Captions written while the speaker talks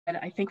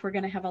I think we're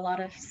going to have a lot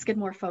of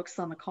Skidmore folks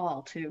on the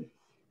call too.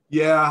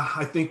 Yeah,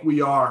 I think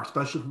we are,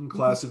 especially from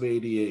class of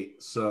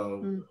 '88.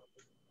 So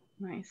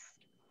nice.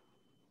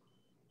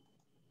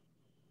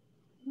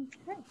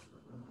 Okay.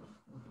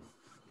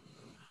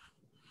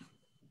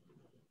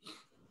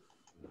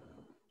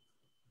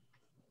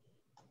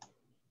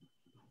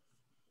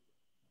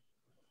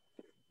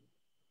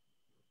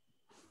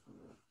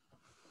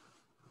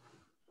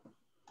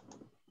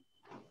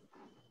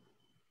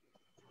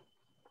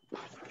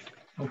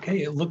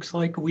 Okay, it looks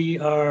like we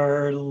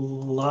are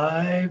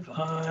live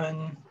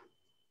on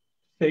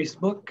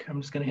Facebook. I'm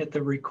just going to hit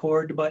the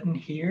record button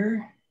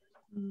here.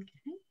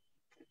 Okay.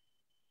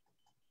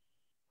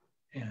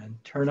 And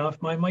turn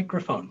off my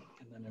microphone,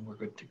 and then we're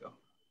good to go.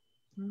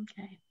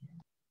 Okay.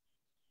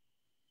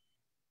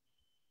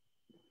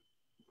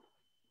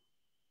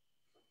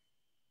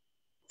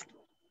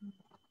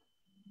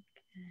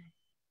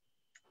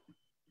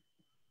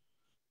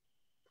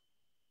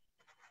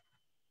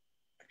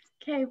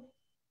 Okay.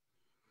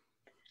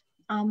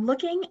 I'm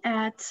looking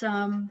at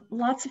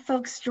lots of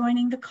folks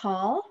joining the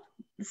call.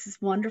 This is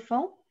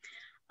wonderful.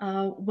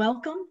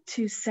 Welcome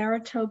to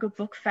Saratoga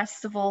Book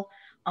Festival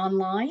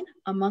Online,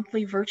 a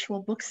monthly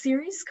virtual book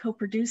series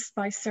co-produced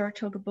by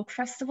Saratoga Book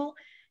Festival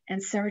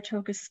and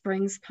Saratoga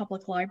Springs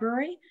Public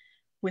Library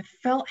with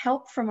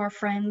help from our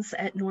friends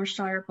at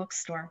Northshire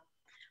Bookstore.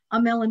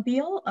 I'm Ellen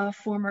Beal, a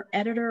former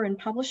editor and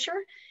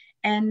publisher,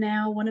 and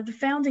now one of the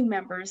founding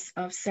members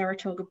of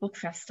Saratoga Book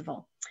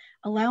Festival.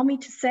 Allow me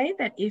to say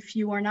that if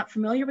you are not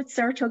familiar with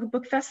Saratoga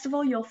Book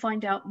Festival, you'll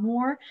find out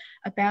more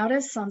about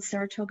us on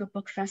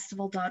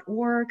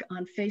saratogabookfestival.org,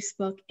 on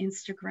Facebook,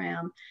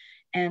 Instagram,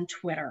 and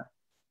Twitter.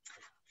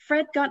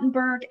 Fred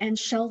Guttenberg and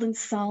Sheldon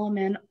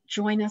Solomon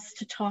join us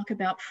to talk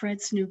about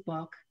Fred's new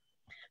book,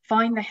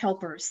 Find the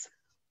Helpers.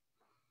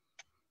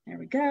 There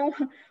we go.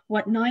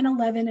 What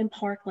 9/11 in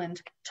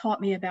Parkland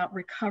taught me about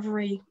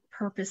recovery,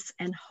 purpose,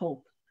 and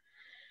hope.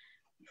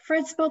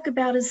 Fred's book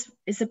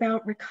is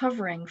about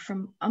recovering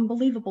from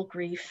unbelievable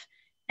grief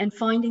and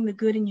finding the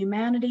good in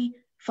humanity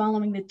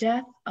following the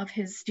death of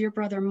his dear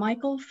brother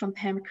Michael from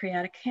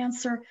pancreatic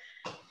cancer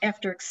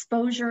after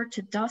exposure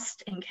to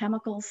dust and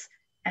chemicals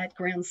at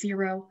Ground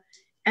Zero,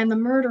 and the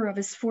murder of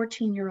his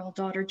 14-year-old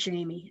daughter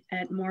Jaime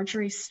at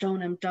Marjory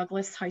Stoneman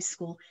Douglas High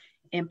School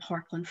in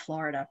Parkland,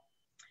 Florida.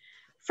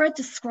 Fred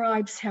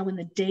describes how in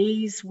the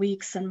days,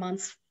 weeks, and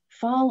months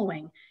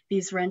following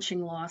these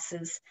wrenching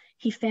losses,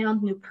 he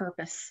found new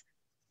purpose.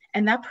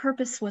 And that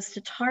purpose was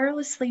to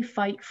tirelessly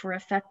fight for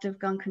effective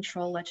gun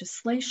control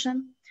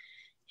legislation.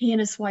 He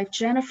and his wife,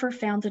 Jennifer,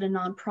 founded a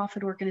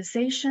nonprofit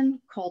organization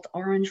called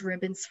Orange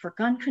Ribbons for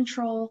Gun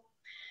Control.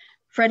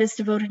 Fred has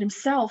devoted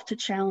himself to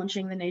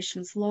challenging the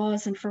nation's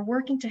laws and for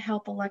working to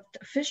help elect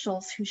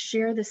officials who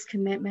share this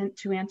commitment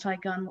to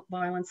anti-gun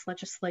violence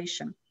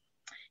legislation.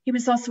 He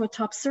was also a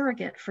top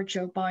surrogate for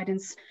Joe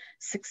Biden's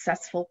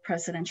successful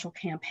presidential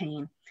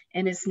campaign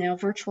and is now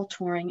virtual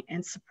touring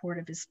in support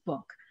of his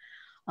book.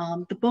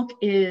 The book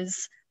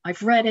is,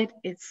 I've read it,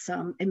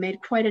 it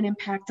made quite an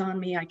impact on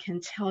me. I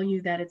can tell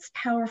you that it's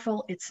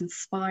powerful, it's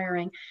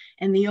inspiring,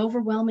 and the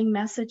overwhelming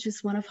message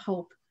is one of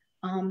hope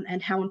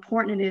and how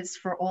important it is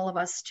for all of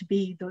us to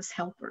be those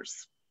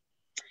helpers.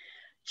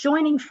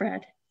 Joining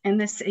Fred in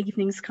this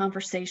evening's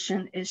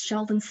conversation is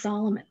Sheldon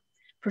Solomon,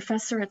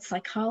 professor at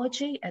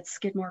psychology at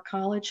Skidmore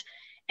College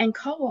and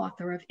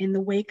co-author of In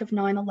the Wake of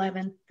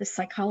 9/11, The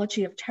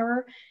Psychology of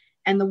Terror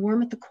and the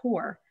Worm at the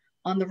Core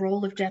on the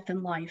Role of Death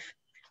in Life.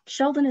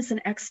 Sheldon is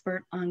an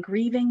expert on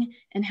grieving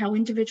and how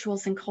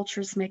individuals and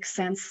cultures make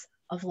sense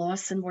of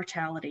loss and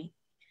mortality.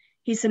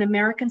 He's an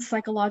American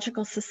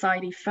Psychological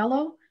Society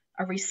Fellow,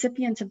 a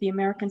recipient of the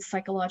American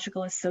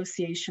Psychological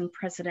Association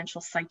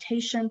Presidential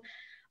Citation,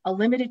 a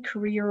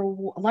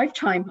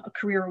lifetime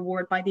career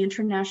award by the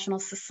International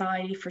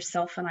Society for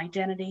Self and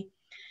Identity,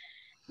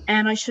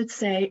 and I should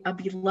say a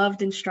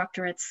beloved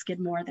instructor at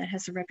Skidmore that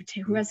has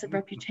who has a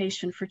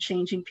reputation for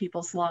changing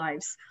people's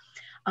lives.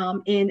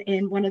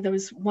 In one of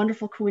those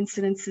wonderful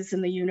coincidences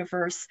in the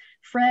universe,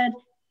 Fred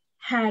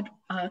had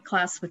a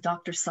class with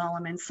Dr.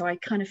 Solomon, so I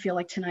kind of feel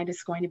like tonight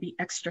is going to be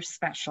extra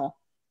special.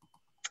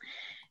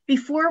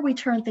 Before we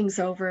turn things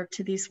over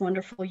to these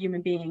wonderful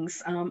human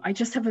beings, I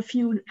just have a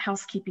few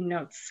housekeeping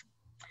notes.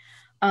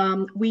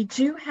 We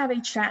do have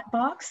a chat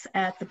box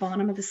at the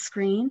bottom of the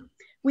screen.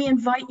 We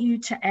invite you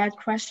to add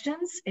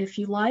questions if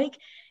you like,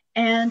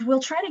 and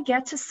we'll try to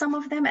get to some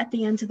of them at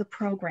the end of the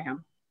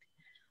program.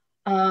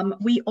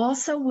 We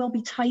also will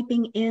be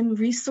typing in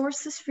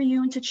resources for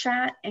you into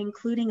chat,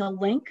 including a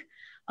link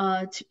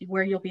to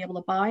where you'll be able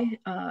to buy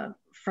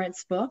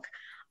Fred's book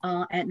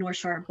at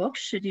Northshire Books,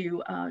 should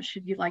you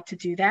like to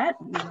do that.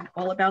 We're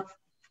all about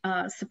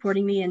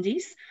supporting the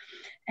indies,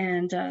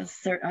 and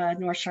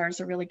Northshire is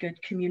a really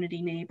good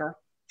community neighbor.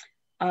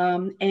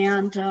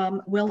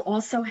 We'll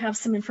also have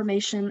some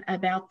information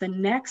about the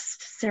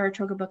next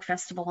Saratoga Book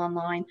Festival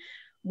online,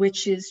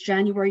 which is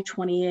January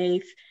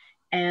 28th.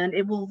 And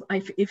it will,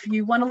 if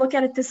you want to look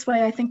at it this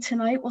way, I think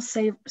tonight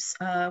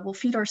we'll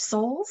feed our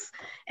souls,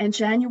 and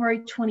January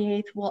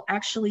 28th will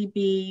actually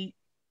be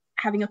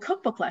having a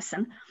cookbook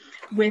lesson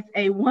with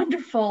a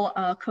wonderful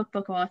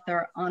cookbook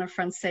author, Ana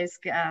Frances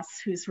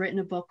Gass, who's written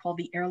a book called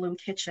The Heirloom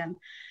Kitchen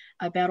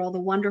about all the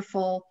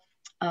wonderful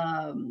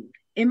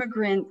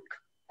immigrant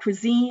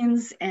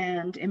cuisines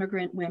and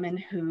immigrant women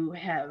who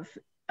have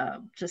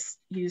just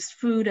used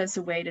food as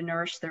a way to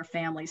nourish their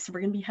families. So we're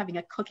going to be having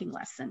a cooking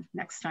lesson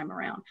next time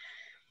around.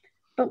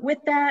 But with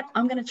that,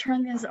 I'm going to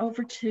turn this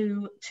over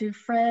to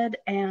Fred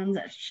and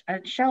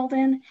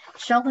Sheldon.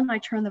 Sheldon, I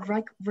turn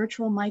the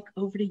virtual mic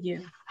over to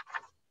you.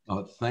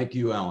 Thank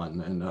you,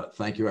 Ellen, and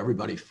thank you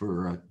everybody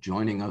for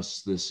joining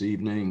us this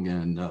evening.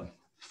 And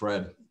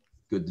Fred,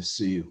 good to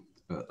see you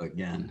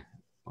again.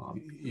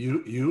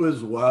 You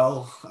as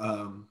well.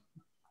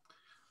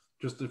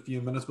 Just a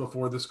few minutes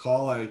before this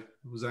call, I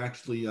was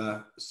actually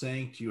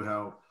saying to you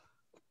how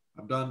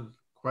I've done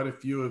quite a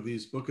few of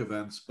these book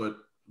events, but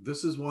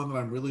this is one that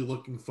I'm really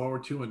looking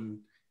forward to and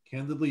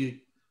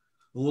candidly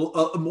a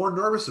little more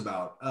nervous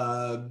about.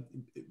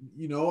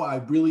 You know, I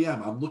really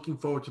am. I'm looking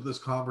forward to this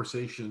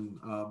conversation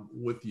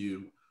with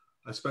you,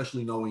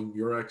 especially knowing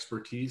your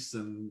expertise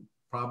and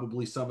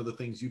probably some of the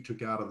things you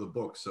took out of the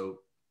book. So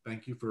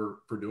thank you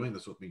for doing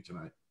this with me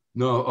tonight.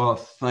 No,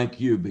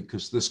 thank you,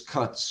 because this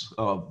cuts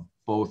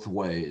both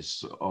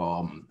ways.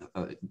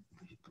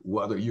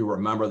 Whether you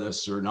remember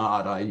this or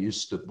not, I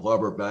used to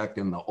blubber back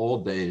in the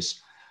old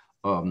days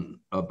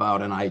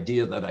about an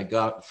idea that I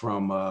got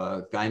from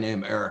a guy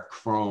named Eric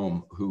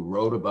Fromm, who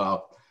wrote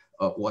about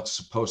what's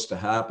supposed to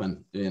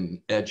happen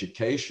in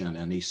education.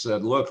 And he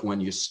said, look,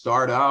 when you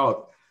start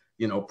out,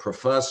 you know,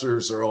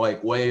 professors are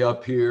like way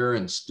up here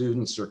and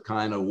students are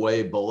kind of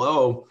way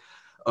below.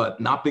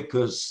 Not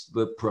because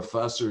the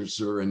professors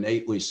are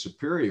innately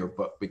superior,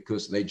 but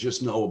because they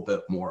just know a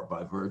bit more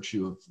by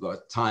virtue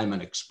of time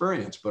and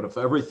experience. But if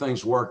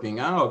everything's working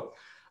out,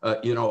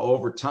 you know,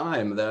 over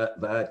time,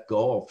 that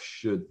gulf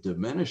should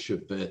diminish a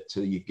bit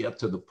till you get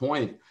to the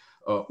point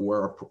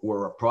where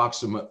we're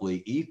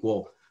approximately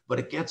equal. But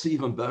it gets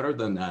even better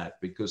than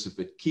that, because if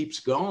it keeps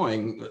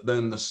going,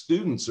 then the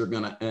students are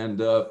going to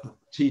end up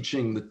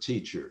teaching the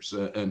teachers.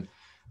 And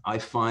I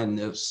find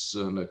this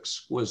an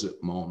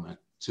exquisite moment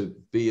to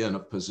be in a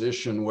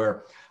position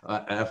where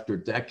after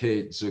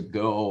decades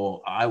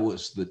ago, I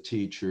was the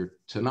teacher.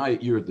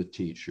 Tonight, you're the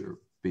teacher,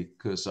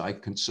 because I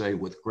can say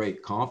with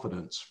great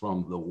confidence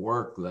from the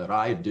work that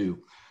I do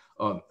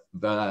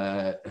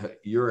that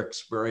your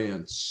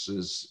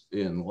experiences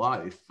in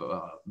life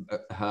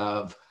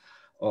have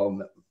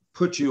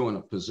put you in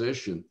a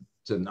position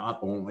to not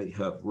only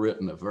have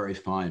written a very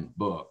fine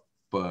book,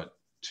 but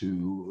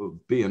to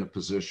be in a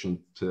position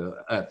to,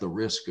 at the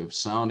risk of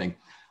sounding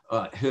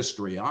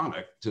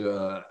histrionic,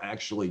 to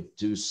actually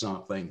do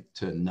something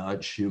to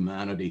nudge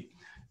humanity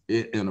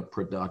in a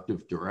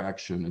productive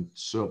direction. And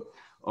so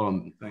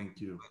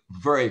thank you.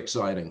 Very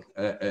exciting,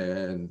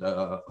 and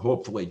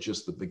hopefully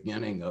just the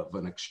beginning of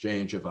an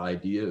exchange of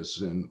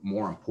ideas and,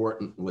 more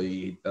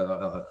importantly,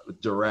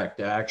 direct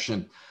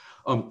action.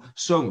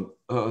 So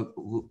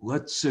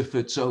let's, if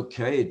it's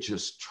okay,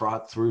 just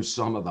trot through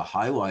some of the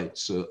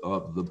highlights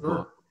of the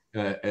book.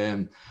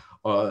 And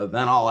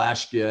then I'll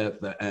ask you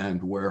at the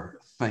end where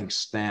things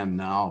stand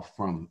now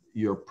from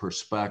your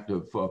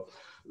perspective.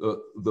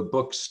 The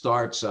book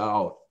starts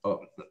out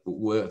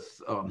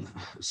with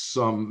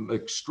some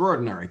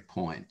extraordinary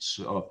points.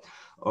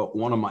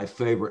 One of my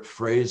favorite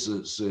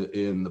phrases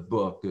in the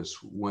book is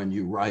when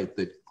you write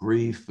that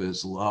grief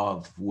is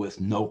love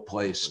with no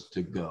place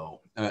to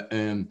go.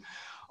 And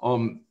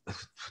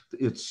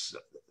it's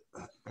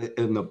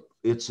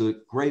a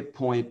great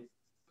point,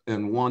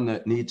 and one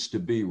that needs to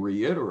be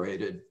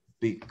reiterated,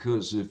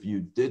 because if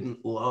you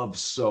didn't love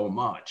so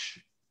much,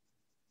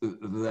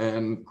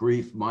 then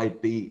grief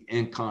might be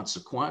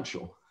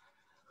inconsequential.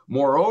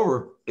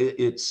 Moreover,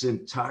 it's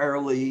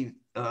entirely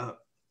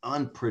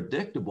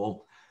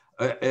unpredictable,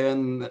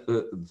 and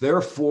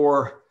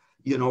therefore,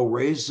 you know,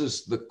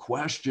 raises the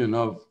question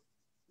of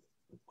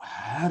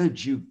how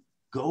did you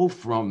go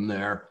from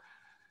there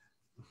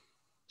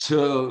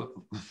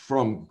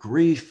from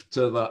grief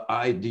to the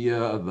idea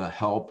of the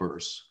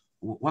helpers?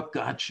 What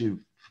got you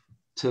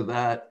to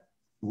that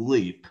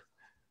leap?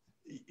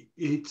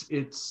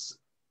 It's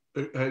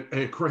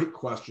a great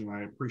question.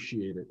 I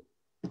appreciate it.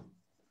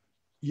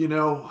 You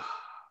know,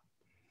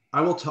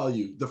 I will tell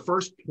you, the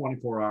first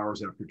 24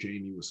 hours after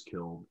Jaime was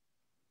killed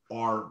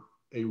are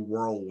a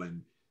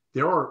whirlwind.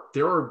 There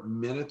are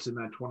minutes in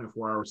that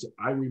 24 hours that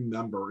I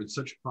remember in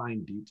such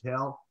fine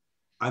detail,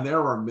 and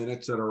there are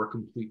minutes that are a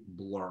complete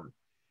blur.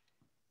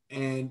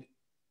 And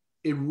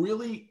it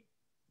really,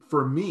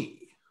 for me,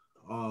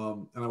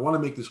 and I want to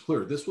make this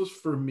clear, this was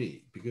for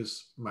me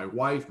because my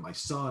wife, my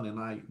son,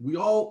 and we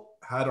all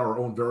had our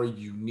own very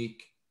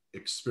unique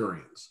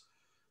experience.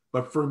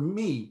 But for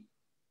me,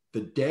 the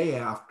day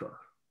after,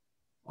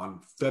 on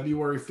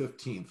February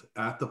 15th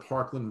at the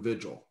Parkland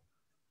Vigil,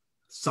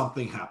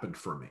 something happened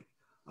for me.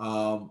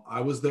 I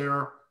was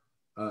there.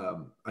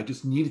 I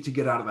just needed to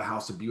get out of the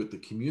house and be with the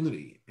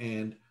community.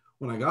 And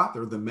when I got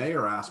there, the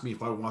mayor asked me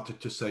if I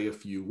wanted to say a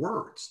few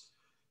words.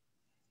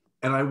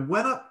 And I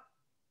went up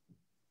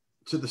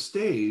to the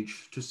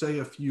stage to say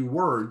a few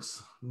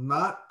words,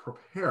 not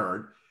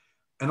prepared,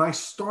 and I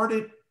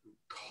started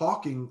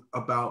talking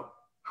about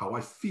how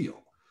I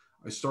feel.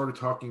 I started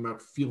talking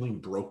about feeling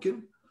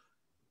broken.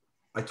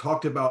 I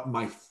talked about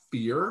my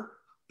fear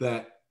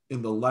that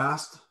in the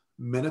last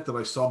minute that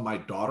I saw my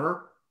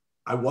daughter,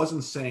 I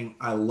wasn't saying,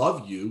 I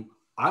love you.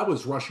 I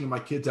was rushing my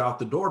kids out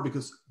the door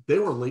because they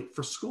were late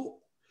for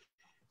school.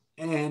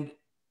 And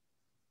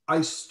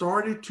I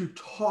started to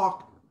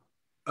talk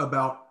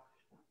about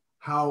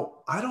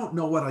how I don't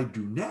know what I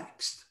do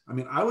next. I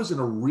mean, I was in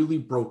a really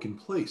broken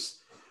place.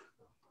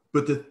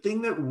 But the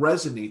thing that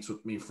resonates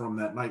with me from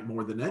that night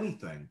more than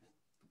anything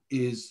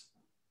is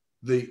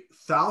the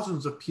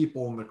thousands of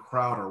people in the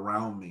crowd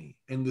around me.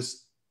 And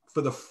this,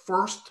 for the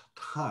first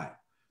time,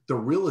 the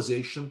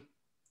realization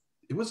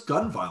it was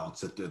gun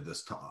violence that did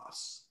this to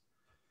us.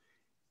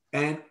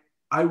 And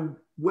I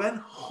went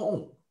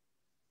home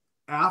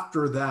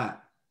after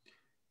that,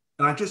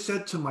 and I just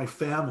said to my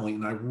family,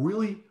 and I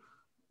really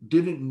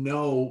didn't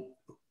know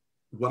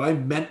what I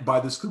meant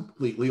by this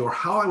completely or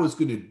how I was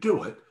going to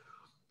do it.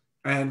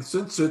 And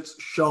since it's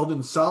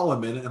Sheldon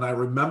Solomon, and I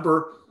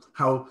remember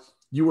how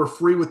you were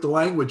free with the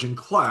language in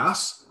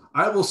class,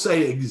 I will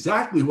say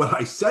exactly what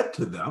I said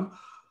to them.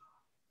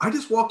 I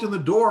just walked in the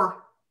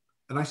door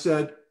and I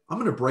said, I'm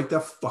going to break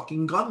that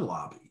fucking gun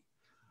lobby.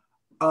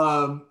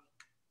 I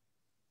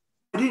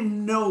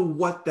didn't know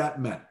what that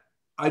meant.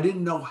 I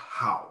didn't know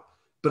how,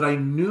 but I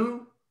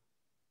knew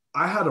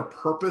I had a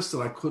purpose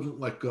that I couldn't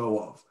let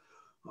go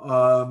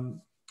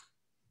of.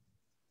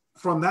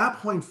 From that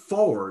point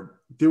forward,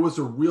 there was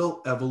a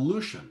real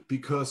evolution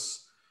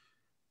because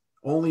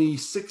only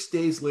 6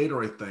 days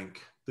later, I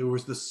think, there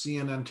was the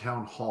CNN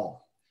town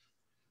hall.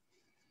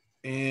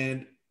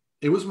 And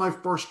it was my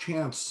first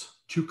chance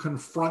to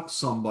confront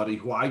somebody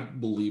who I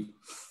believe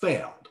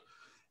failed.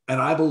 And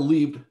I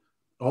believed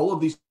all of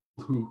these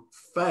people who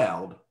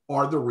failed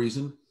are the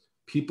reason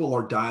people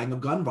are dying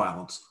of gun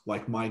violence,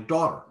 like my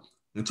daughter.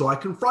 And so I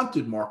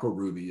confronted Marco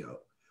Rubio.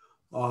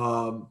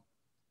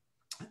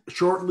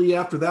 Shortly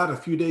after that, a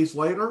few days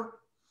later,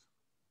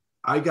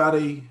 I got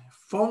a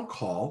phone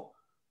call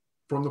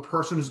from the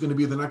person who's going to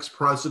be the next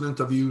president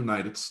of the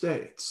United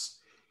States.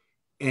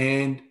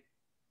 And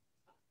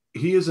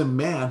he is a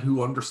man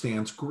who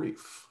understands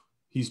grief.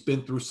 He's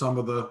been through some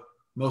of the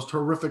most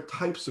horrific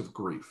types of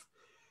grief.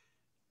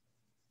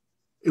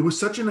 It was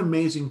such an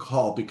amazing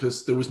call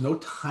because there was no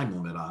time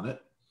limit on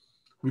it.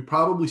 We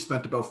probably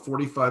spent about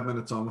 45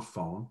 minutes on the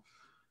phone.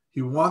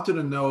 He wanted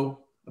to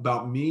know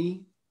about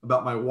me,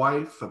 about my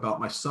wife, about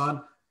my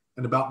son,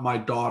 and about my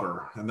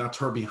daughter, and that's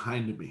her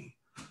behind me.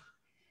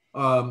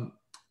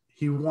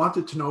 He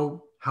wanted to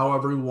know how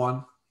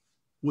everyone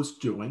was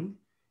doing,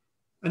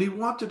 and he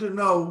wanted to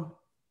know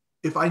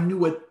if I knew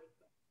what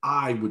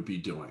I would be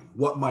doing,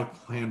 what my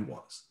plan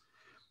was.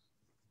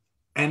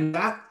 And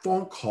that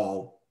phone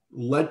call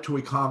led to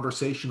a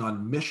conversation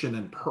on mission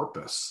and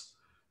purpose,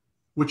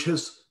 which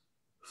has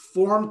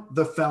formed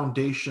the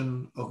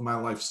foundation of my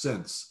life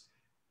since.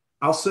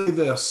 I'll say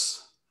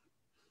this,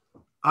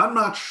 I'm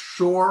not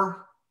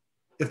sure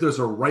if there's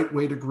a right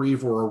way to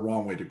grieve or a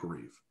wrong way to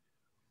grieve.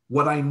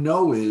 What I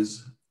know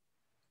is,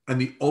 and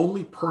the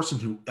only person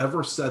who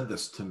ever said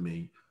this to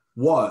me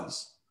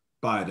was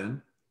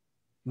Biden,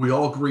 we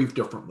all grieve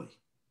differently.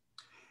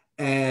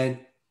 And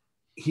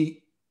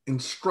he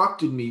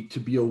instructed me to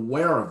be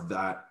aware of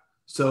that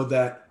so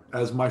that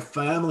as my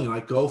family and I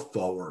go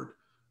forward,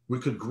 we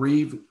could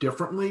grieve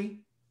differently,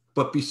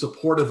 but be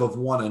supportive of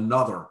one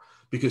another,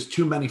 because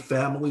too many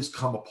families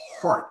come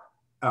apart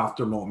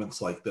after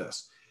moments like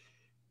this.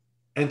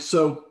 And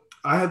so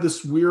I had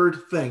this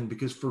weird thing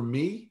because for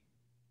me,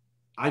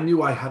 I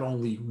knew I had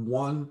only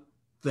one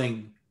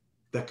thing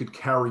that could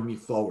carry me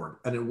forward,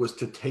 and it was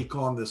to take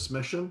on this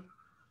mission.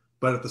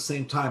 But at the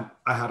same time,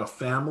 I had a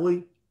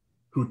family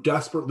who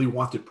desperately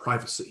wanted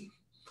privacy.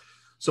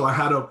 So I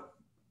had to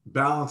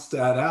balance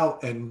that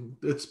out. And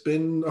it's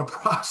been a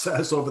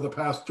process over the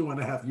past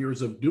 2.5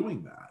 years of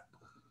doing that.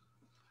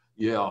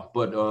 Yeah,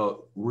 but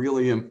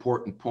really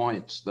important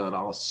points that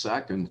I'll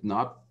second,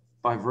 not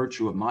by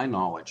virtue of my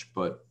knowledge,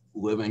 but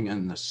living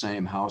in the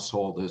same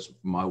household as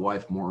my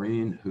wife,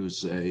 Maureen,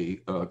 who's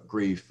a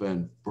grief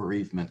and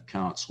bereavement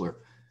counselor,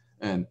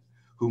 and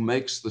who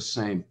makes the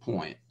same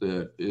point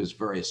that is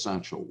very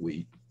essential.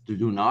 We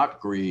do not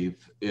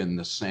grieve in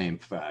the same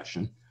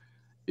fashion.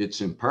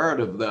 It's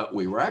imperative that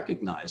we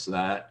recognize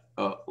that,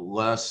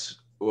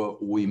 lest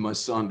we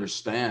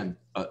misunderstand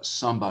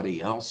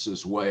somebody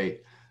else's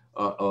way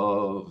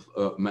of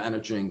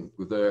managing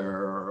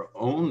their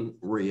own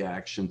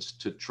reactions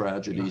to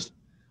tragedies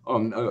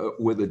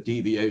with a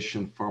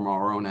deviation from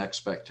our own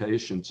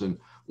expectations. And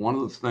one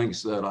of the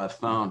things that I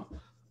found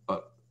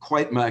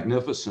quite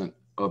magnificent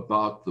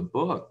about the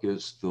book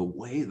is the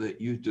way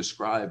that you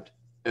described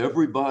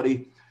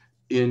everybody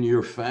in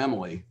your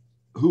family,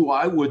 who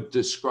I would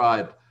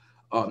describe,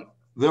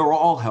 they're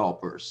all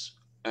helpers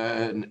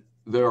and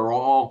they're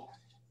all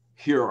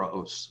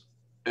heroes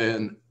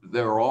and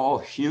they're all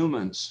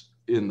humans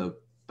in the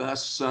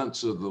best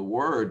sense of the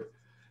word,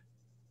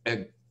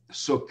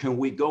 So can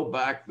we go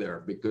back there?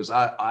 Because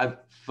I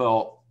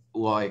felt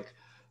like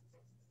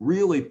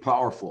really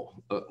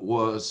powerful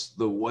was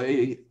the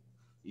way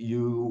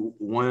you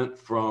went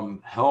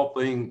from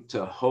helping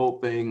to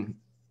hoping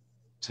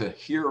to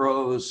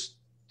heroes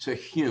to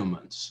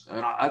humans.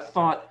 And I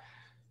thought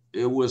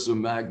it was a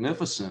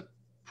magnificent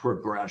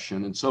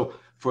progression. And so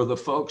for the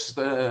folks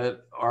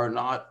that are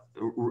not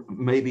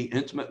maybe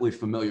intimately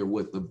familiar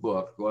with the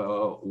book,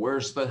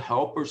 where's the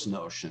helper's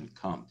notion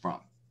come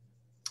from?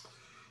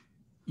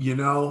 You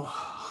know,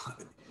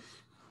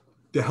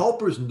 the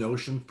helper's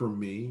notion for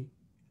me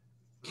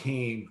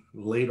came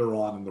later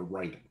on in the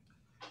writing.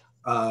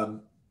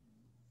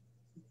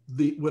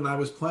 When I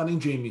was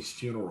planning Jaime's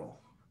funeral,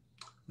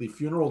 the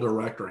funeral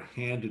director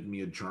handed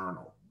me a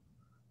journal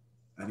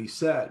and he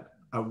said,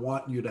 I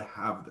want you to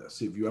have this.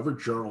 Have you ever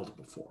journaled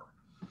before?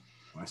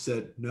 I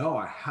said, no,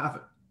 I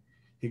haven't.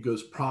 He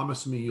goes,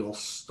 promise me you'll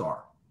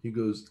start. He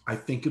goes, I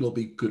think it'll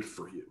be good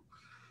for you.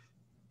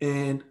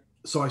 And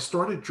so I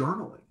started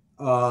journaling.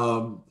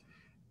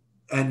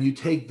 And you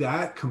take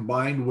that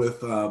combined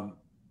with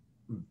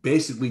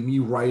basically me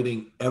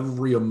writing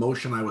every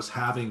emotion I was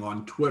having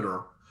on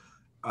Twitter,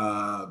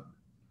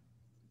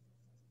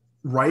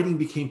 writing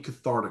became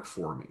cathartic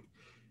for me.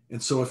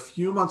 And so a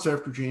few months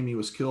after Jaime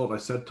was killed, I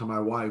said to my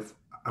wife,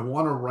 I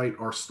want to write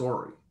our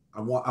story.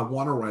 I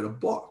want to write a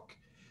book.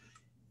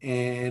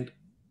 And,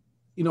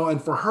 you know,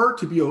 and for her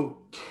to be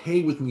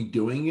okay with me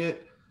doing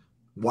it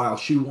while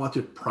she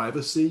wanted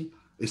privacy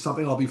is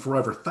something I'll be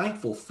forever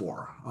thankful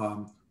for.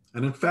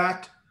 And in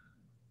fact,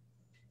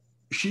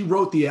 she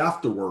wrote the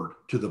afterword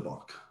to the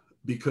book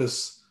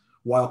because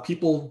while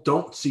people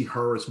don't see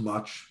her as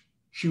much,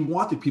 she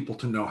wanted people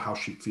to know how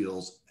she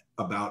feels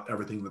about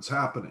everything that's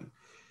happening.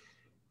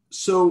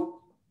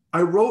 So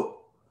I wrote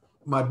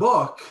my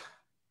book,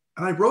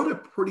 and I wrote a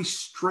pretty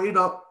straight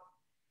up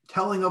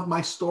telling of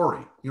my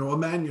story, you know, a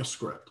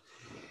manuscript.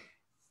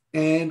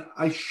 And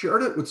I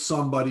shared it with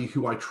somebody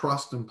who I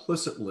trust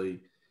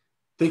implicitly,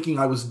 thinking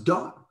I was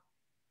done.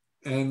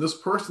 And this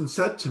person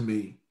said to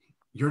me,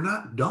 you're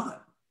not done.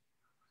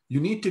 You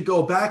need to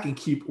go back and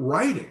keep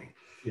writing.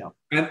 Yeah.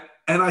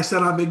 And I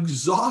said, I'm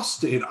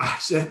exhausted. I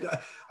said,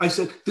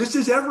 this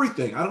is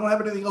everything. I don't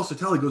have anything else to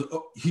tell. He goes,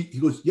 oh, he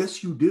goes,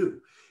 yes, you do.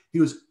 He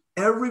goes,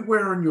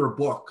 everywhere in your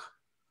book,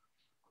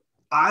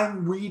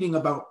 I'm reading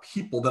about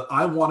people that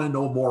I want to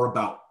know more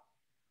about.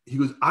 He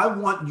goes, I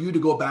want you to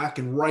go back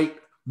and write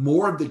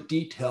more of the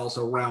details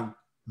around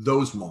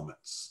those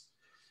moments.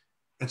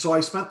 And so I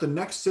spent the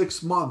next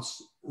 6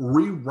 months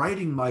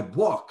rewriting my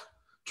book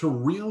to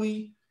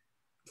really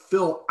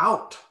fill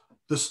out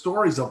the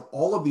stories of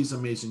all of these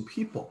amazing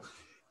people.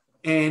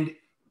 And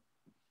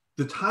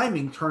the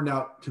timing turned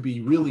out to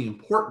be really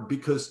important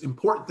because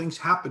important things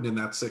happened in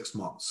that 6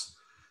 months,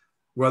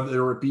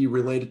 whether it be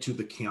related to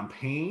the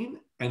campaign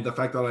and the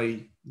fact that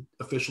I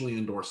officially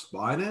endorsed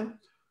Biden,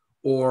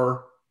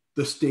 or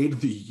the State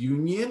of the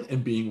Union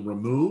and being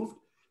removed.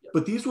 Yep.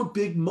 But these were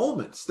big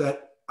moments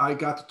that I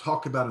got to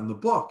talk about in the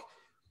book.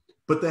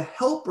 But the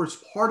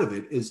helpers part of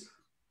it is,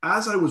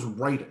 as I was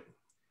writing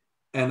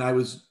and I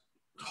was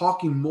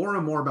talking more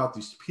and more about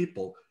these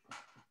people,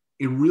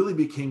 it really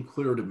became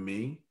clear to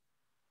me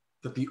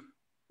that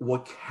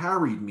what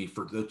carried me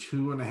for the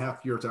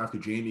 2.5 years after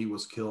Jaime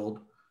was killed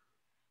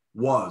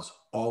was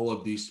all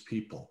of these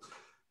people.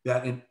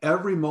 That in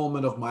every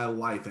moment of my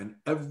life and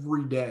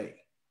every day,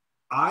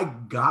 I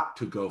got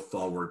to go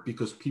forward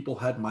because people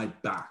had my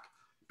back,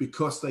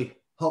 because they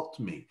helped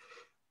me.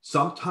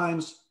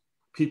 Sometimes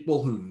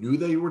people who knew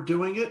they were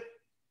doing it,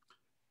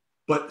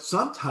 but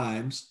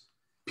sometimes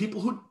people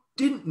who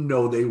didn't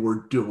know they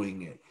were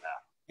doing it.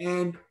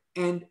 Yeah.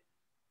 And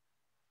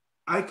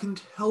I can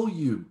tell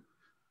you,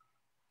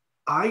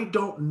 I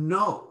don't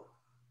know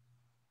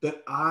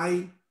that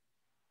I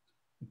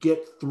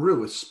get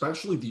through,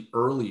 especially the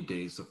early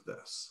days of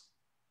this,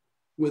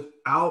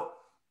 without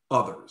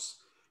others.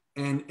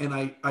 And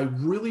I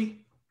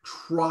really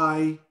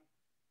try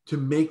to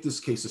make this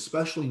case,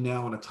 especially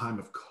now in a time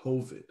of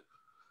COVID.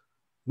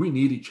 We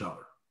need each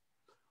other.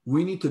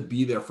 We need to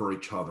be there for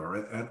each other.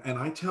 And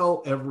I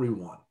tell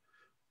everyone,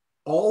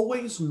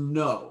 always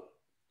know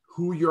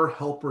who your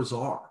helpers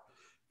are.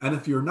 And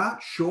if you're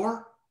not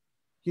sure,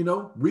 you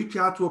know, reach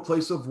out to a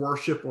place of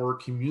worship or a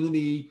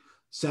community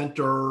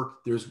center.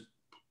 There's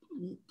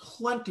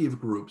plenty of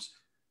groups.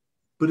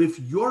 But if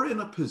you're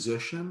in a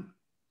position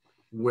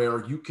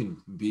where you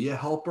can be a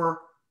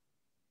helper,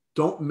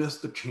 don't miss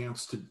the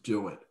chance to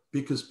do it,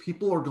 because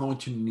people are going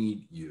to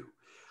need you.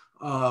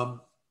 I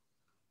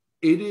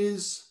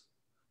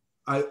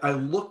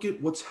look at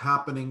what's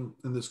happening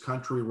in this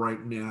country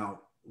right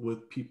now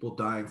with people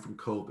dying from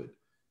COVID,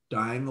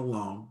 dying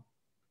alone,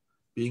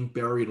 being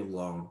buried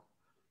alone,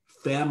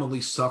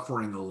 families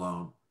suffering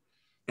alone.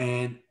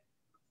 And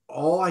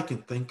all I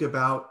can think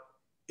about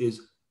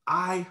is,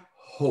 I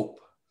hope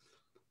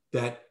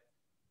that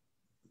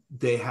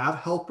they have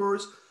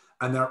helpers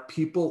and that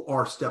people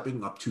are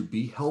stepping up to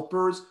be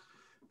helpers,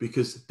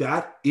 because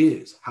that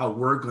is how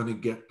we're going to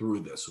get through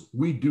this.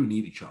 We do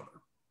need each other.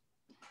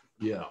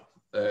 Yeah.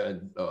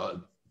 And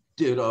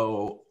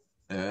Ditto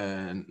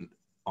and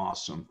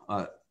awesome.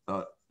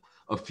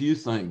 A few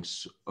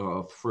things,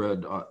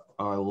 Fred.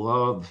 I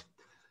love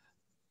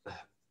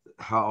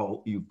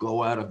how you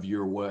go out of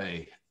your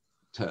way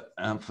to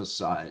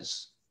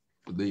emphasize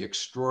the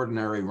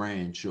extraordinary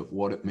range of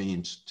what it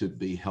means to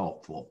be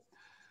helpful.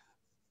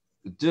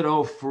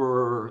 Ditto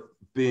for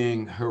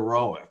being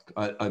heroic.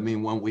 I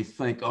mean, when we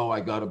think, oh, I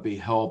got to be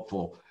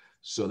helpful,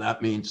 so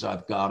that means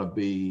I've got to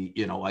be,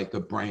 you know, like a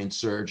brain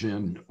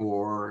surgeon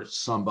or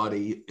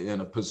somebody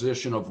in a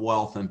position of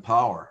wealth and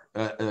power,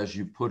 as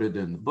you put it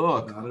in the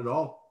book. Not at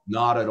all.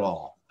 Not at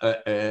all.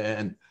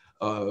 And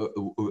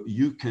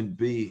you can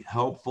be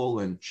helpful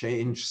and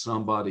change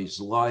somebody's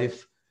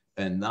life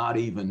and not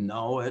even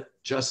know it.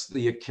 Just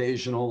the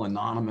occasional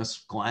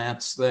anonymous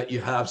glance that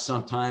you have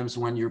sometimes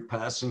when you're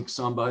passing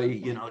somebody,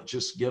 you know,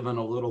 just giving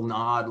a little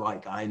nod,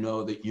 like, I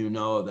know that you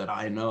know that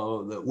I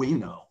know that we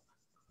know.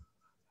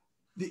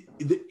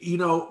 You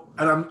know,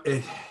 and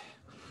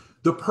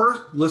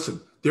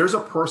listen, there's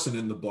a person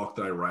in the book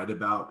that I write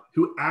about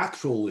who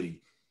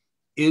actually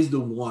is the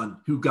one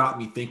who got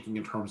me thinking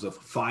in terms of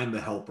find the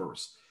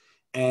helpers,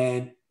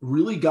 and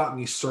really got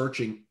me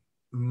searching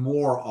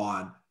more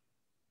on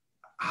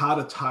how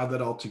to tie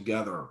that all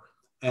together.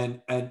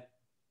 And it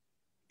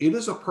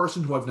is a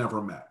person who I've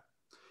never met.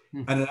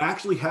 And it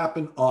actually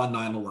happened on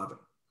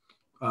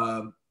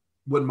 9/11.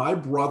 When my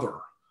brother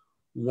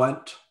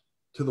went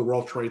to the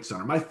World Trade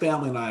Center, my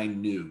family and I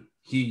knew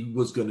he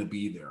was going to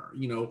be there.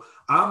 You know,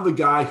 I'm the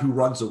guy who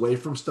runs away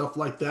from stuff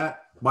like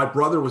that. My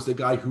brother was the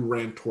guy who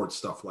ran towards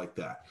stuff like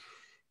that.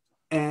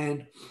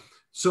 And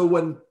so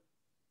when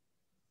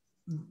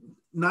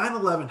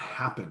 9/11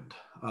 happened,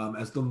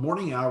 as the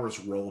morning hours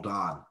rolled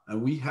on,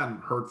 and we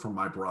hadn't heard from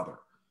my brother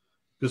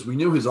because we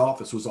knew his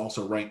office was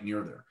also right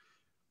near there.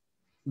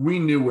 We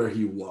knew where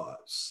he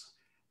was.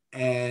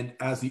 And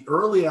as the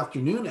early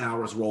afternoon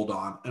hours rolled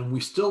on and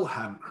we still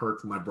hadn't heard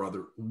from my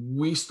brother,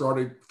 we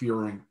started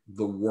fearing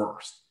the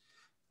worst.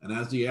 And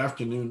as the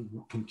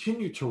afternoon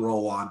continued to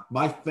roll on,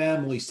 my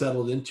family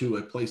settled into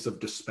a place of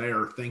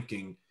despair,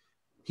 thinking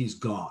he's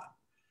gone.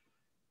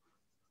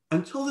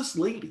 Until this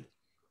lady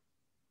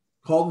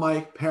called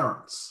my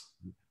parents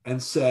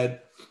and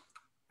said,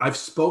 I've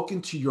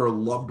spoken to your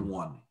loved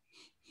one.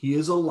 He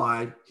is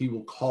alive. He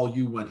will call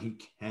you when he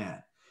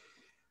can.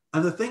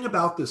 And the thing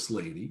about this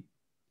lady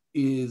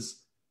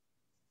is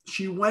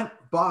she went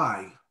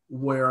by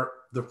where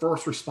the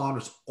first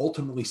responders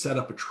ultimately set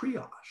up a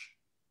triage.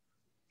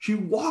 She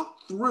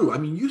walked through. I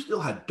mean, you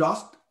still had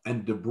dust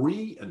and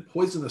debris and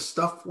poisonous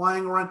stuff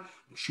flying around.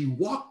 She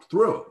walked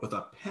through it with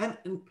a pen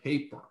and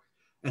paper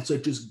and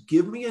said, just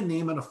give me a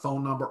name and a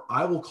phone number.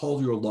 I will call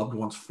your loved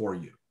ones for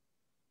you.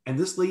 And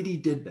this lady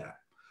did that.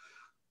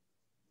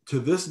 To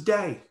this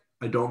day,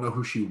 I don't know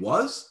who she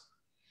was.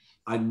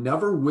 I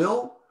never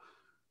will.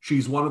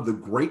 She's one of the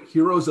great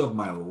heroes of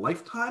my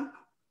lifetime.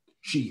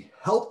 She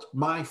helped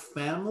my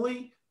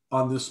family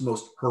on this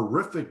most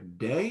horrific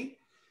day,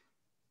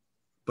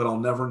 but I'll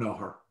never know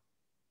her.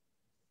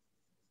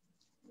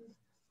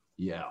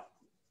 Yeah,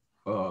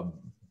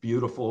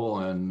 beautiful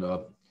and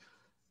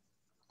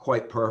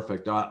quite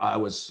perfect. I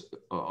was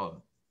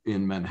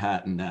in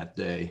Manhattan that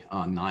day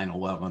on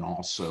 9/11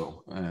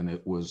 also, and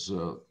it was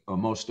a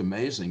most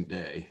amazing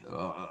day.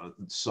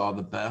 Saw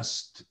the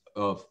best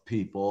of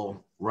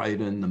people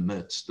right in the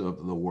midst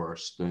of the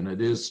worst, and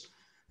it is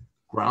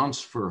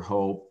grounds for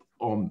hope.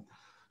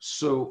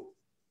 So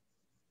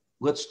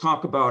let's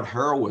talk about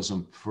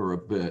heroism for a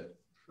bit.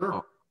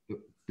 Sure.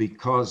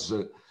 Because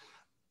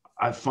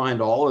I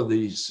find all of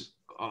these,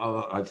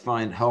 I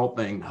find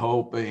helping,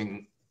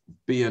 hoping,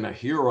 being a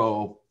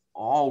hero,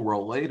 all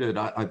related.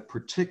 I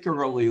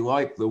particularly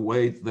like the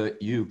way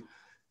that you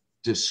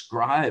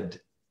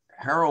described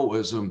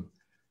heroism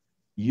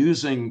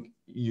using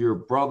your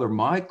brother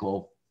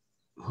Michael,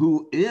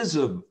 who is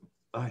a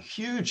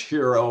huge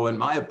hero, in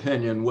my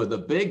opinion, with a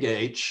big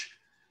H,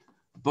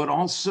 but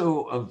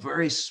also a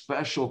very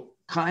special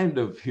kind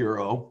of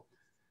hero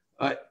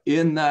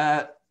in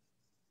that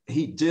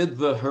he did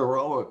the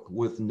heroic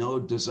with no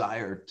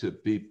desire to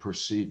be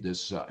perceived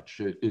as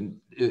such.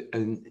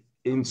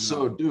 In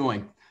so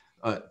doing,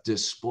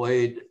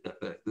 displayed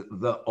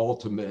the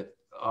ultimate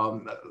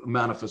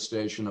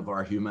manifestation of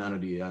our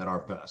humanity at our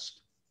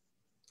best.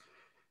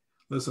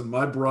 Listen,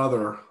 my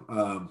brother,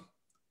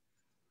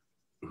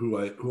 who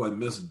I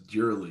miss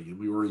dearly, and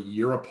we were a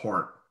year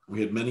apart. We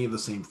had many of the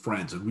same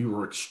friends, and we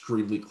were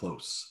extremely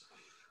close.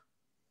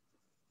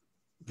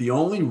 The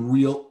only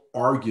real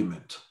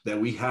argument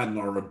that we had in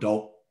our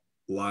adult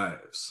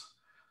lives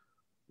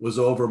was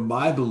over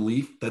my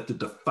belief that the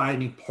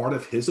defining part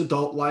of his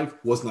adult life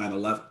was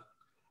 9/11.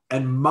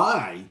 And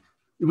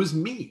it was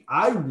me.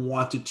 I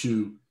wanted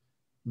to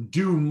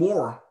do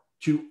more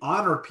to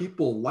honor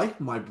people like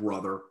my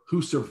brother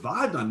who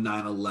survived on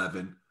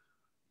 9/11,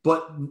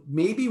 but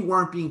maybe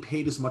weren't being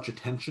paid as much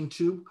attention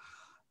to.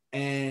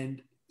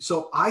 And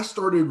so I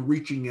started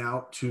reaching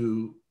out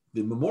to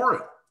the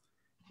memorial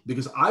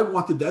because I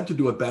wanted them to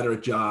do a better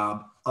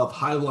job of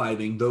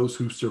highlighting those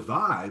who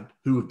survived,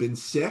 who have been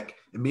sick,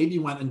 and maybe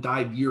went and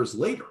died years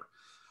later.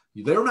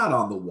 They're not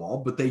on the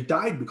wall, but they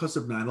died because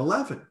of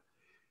 9/11.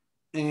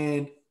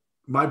 And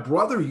my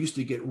brother used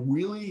to get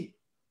really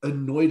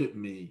annoyed at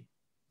me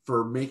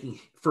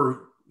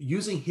for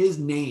using his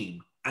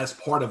name as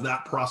part of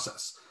that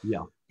process.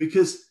 Yeah.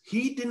 Because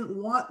he didn't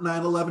want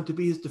 9/11 to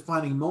be his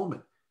defining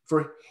moment.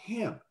 For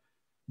him,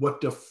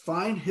 what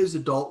defined his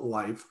adult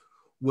life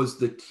was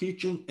the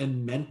teaching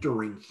and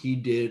mentoring he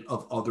did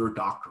of other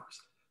doctors.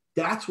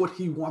 That's what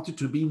he wanted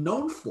to be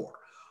known for.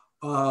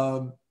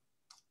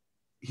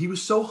 He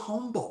was so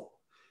humble.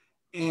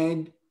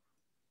 And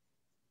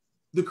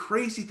the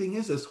crazy thing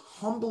is, as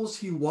humble as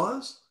he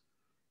was,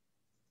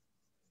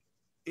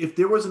 if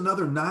there was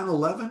another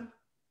 9/11,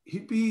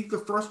 he'd be the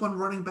first one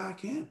running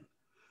back in,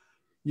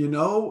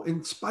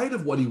 in spite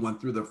of what he went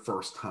through the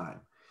first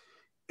time.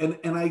 And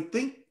I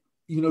think,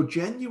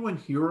 genuine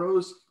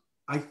heroes,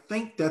 I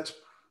think that's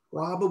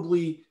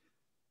probably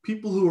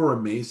people who are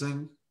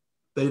amazing.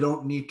 They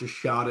don't need to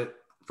shout it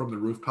from the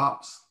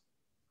rooftops.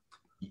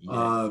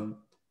 Yeah.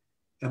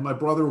 And my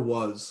brother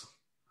was.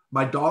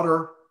 My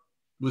daughter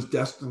was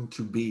destined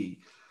to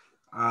be.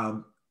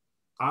 I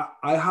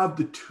have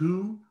the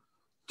two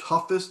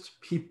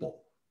toughest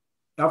people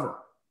ever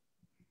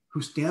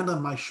who stand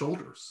on my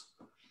shoulders,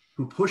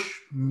 who push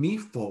me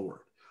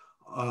forward.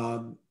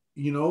 I'm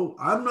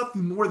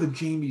nothing more than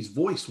Jaime's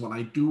voice when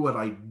I do what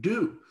I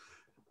do.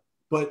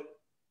 But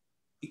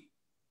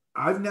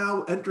I've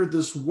now entered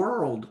this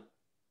world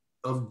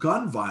of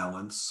gun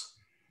violence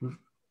with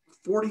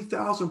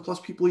 40,000 plus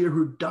people here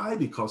who die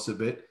because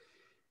of it.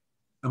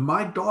 And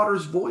my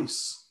daughter's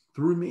voice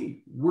through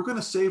me, we're going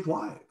to save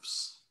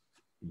lives.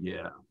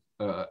 Yeah,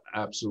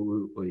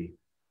 absolutely.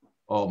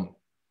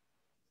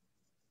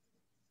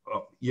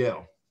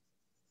 Yeah,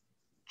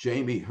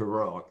 Jaime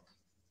heroic,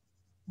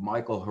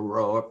 Michael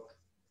heroic,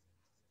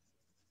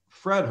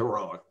 Fred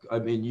heroic. I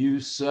mean, you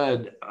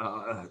said,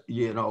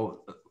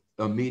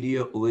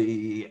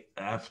 immediately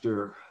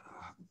after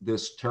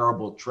this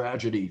terrible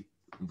tragedy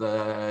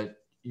that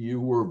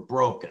you were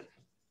broken.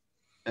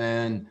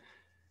 And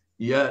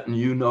yet, and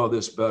you know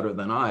this better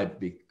than I,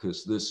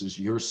 because this is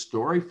your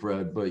story,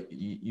 Fred, but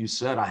you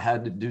said I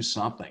had to do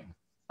something.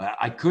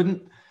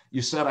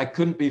 You said I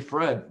couldn't be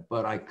Fred,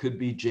 but I could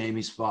be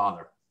Jaime's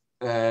father.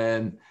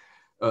 And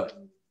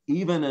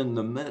even in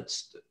the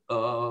midst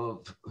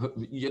of,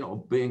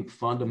 being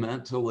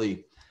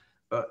fundamentally,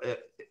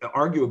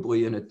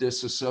 arguably in a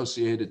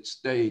disassociated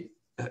state,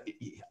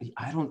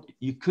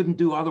 you couldn't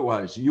do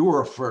otherwise. You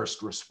were a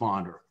first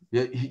responder.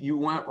 You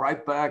went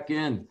right back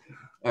in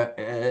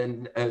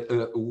and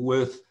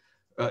with,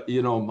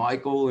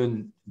 Michael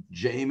and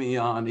Jaime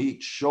on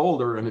each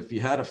shoulder. And if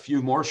you had a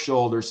few more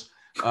shoulders,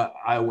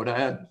 I would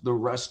add the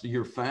rest of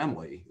your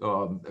family,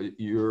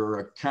 your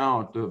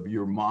account of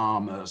your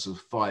mom as a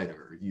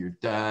fighter, your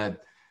dad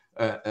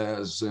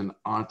as an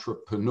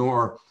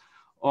entrepreneur.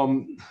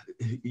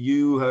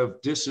 You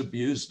have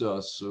disabused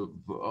us of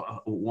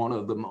one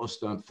of the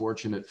most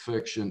unfortunate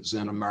fictions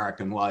in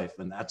American life,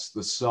 and that's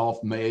the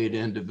self-made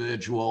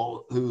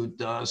individual who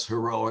does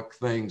heroic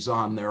things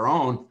on their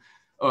own.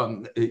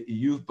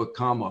 You've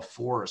become a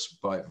force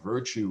by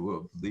virtue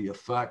of the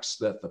effects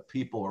that the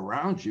people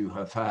around you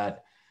have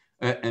had.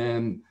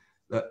 And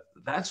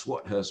that's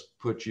what has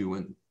put you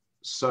in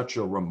such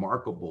a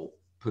remarkable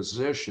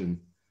position.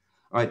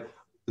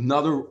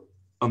 Another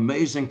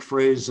amazing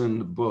phrase in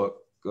the book,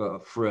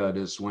 Fred,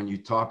 is when you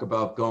talk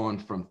about going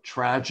from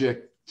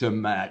tragic to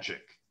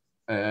magic.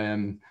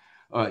 And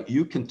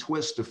you can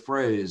twist a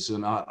phrase,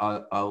 and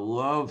I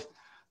love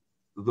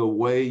the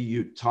way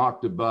you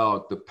talked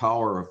about the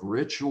power of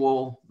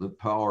ritual, the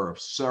power of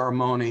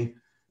ceremony,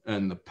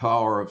 and the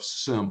power of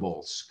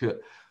symbols.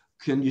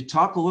 Can you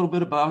talk a little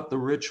bit about the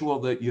ritual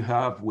that you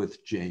have with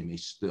Jaime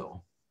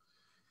still?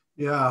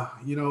 Yeah,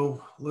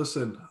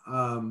 listen,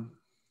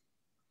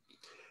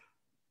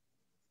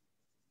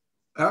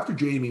 after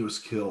Jaime was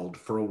killed,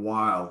 for a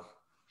while,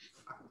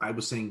 I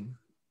was saying,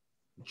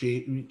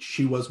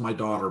 she was my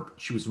daughter,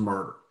 she was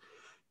murdered.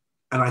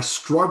 And I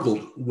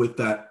struggled with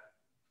that.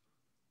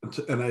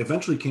 And I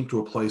eventually came to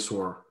a place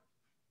where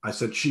I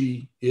said,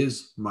 she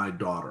is my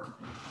daughter.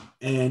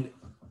 And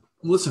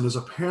listen, as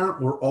a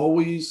parent, we're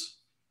always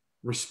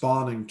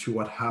responding to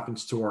what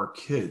happens to our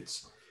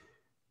kids.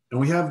 And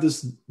we have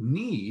this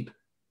need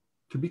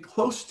to be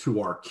close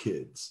to our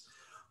kids.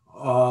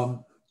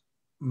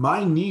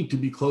 My need to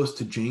be close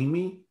to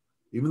Jaime,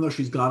 even though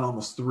she's gone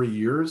almost 3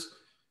 years,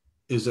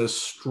 is as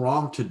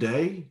strong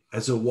today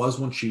as it was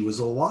when she was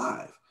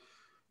alive.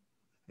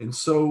 And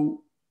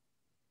so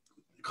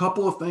a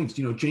couple of things,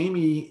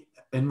 Jaime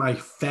and my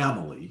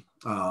family,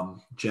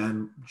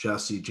 Jen,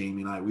 Jesse,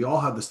 Jaime, and I, we all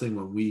have this thing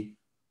when we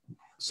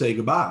say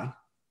goodbye,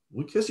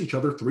 we kiss each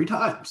other 3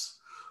 times.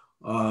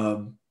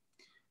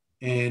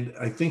 And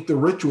I think the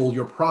ritual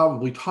you're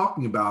probably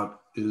talking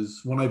about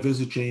is when I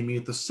visit Jaime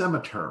at the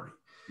cemetery.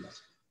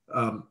 Yes.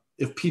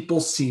 If people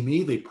see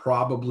me, they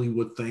probably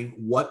would think,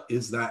 what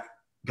is that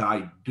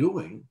guy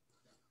doing?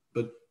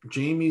 But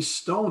Jaime's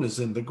stone is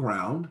in the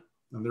ground,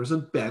 and there's a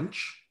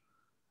bench,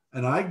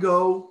 and I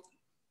go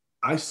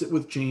I sit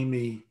with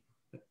Jaime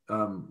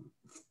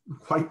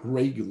quite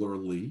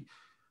regularly.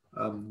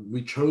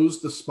 We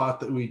chose the spot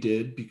that we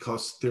did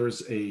because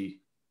there's a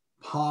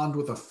pond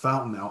with a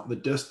fountain out in the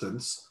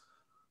distance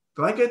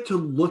that I get to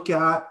look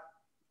at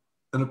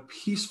in a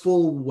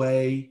peaceful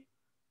way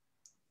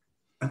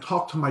and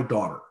talk to my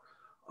daughter,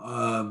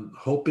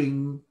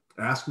 hoping,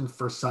 asking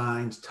for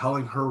signs,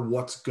 telling her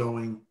what's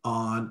going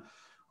on.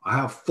 I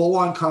have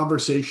full-on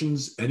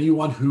conversations.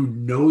 Anyone who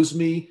knows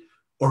me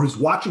or who's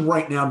watching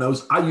right now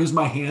knows I use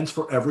my hands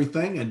for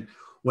everything. And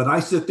when I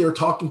sit there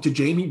talking to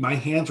Jaime, my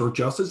hands are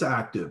just as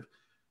active.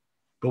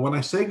 But when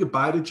I say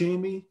goodbye to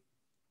Jaime,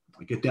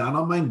 I get down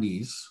on my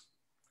knees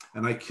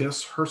and I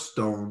kiss her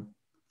stone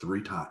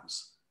 3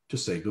 times to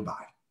say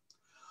goodbye.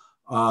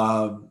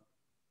 I'll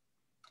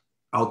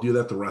do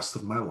that the rest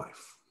of my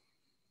life.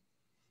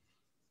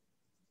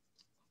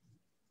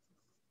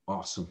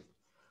 Awesome.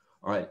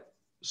 All right.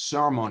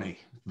 Ceremony.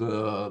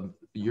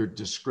 Your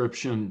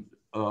description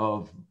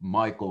of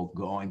Michael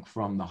going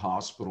from the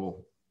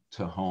hospital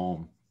to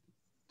home,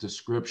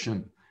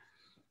 description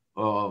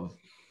of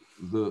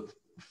the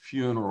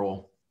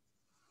funeral.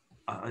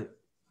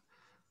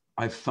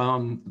 I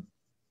found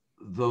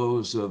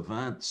those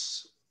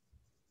events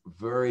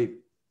very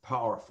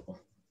powerful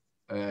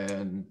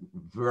and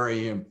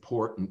very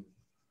important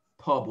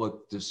public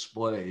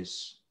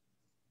displays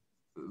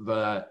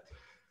that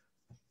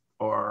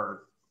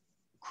are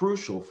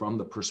crucial from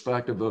the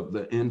perspective of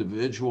the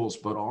individuals,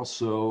 but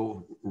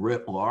also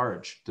writ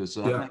large. Does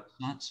that make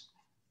sense?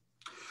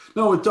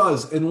 No, it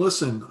does. And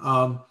listen,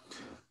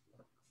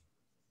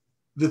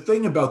 the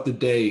thing about the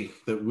day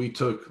that we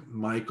took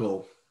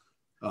Michael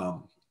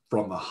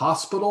from the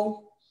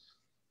hospital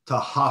to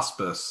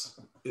hospice,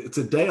 it's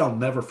a day I'll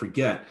never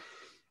forget.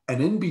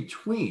 And in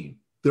between,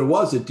 there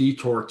was a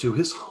detour to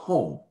his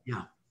home.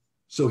 Yeah.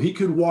 So he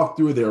could walk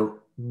through there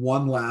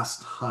one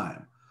last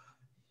time.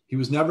 He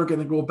was never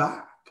going to go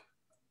back.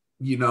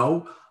 You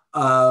know,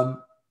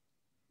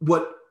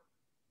 what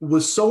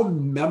was so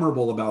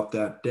memorable about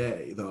that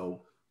day,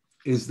 though,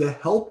 is the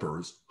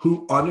helpers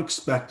who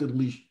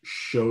unexpectedly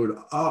showed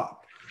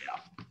up. Yeah.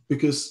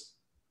 Because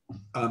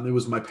it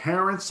was my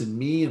parents and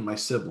me and my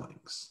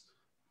siblings.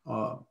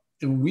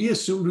 And we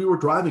assumed we were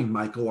driving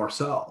Michael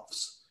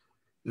ourselves.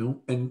 You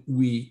know, and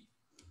we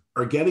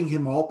are getting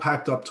him all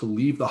packed up to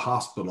leave the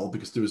hospital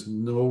because there was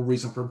no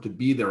reason for him to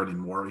be there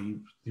anymore.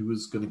 He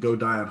was going to go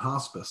die on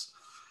hospice.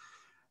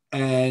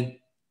 And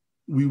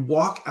we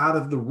walk out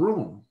of the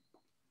room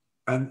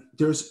and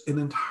there's an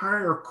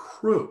entire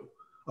crew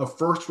of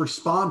first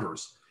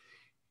responders.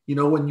 You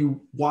know, when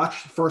you watch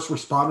first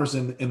responders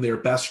in their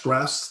best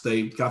dress,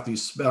 they got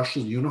these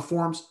special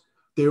uniforms.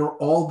 They were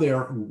all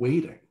there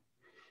waiting.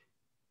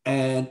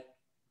 And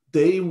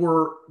they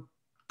were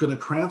going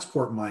to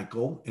transport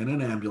Michael in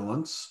an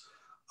ambulance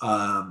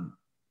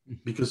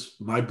because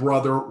my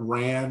brother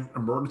ran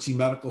emergency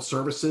medical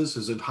services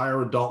his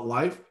entire adult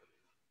life.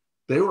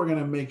 They were going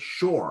to make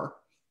sure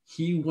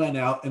he went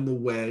out in the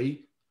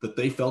way that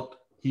they felt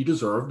he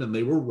deserved, and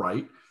they were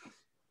right.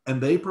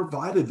 And they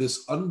provided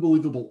this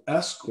unbelievable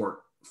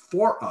escort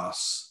for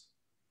us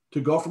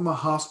to go from the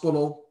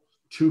hospital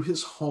to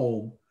his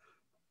home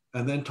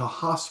and then to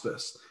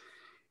hospice.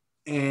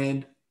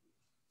 And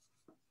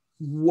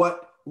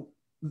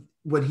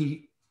when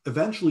he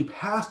eventually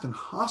passed in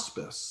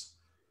hospice,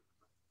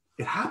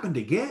 it happened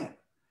again.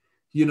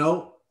 You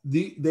know,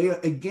 they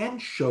again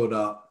showed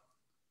up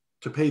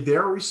to pay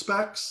their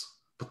respects,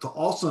 but to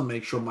also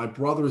make sure my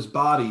brother's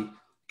body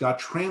got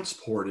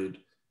transported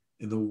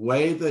in the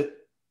way that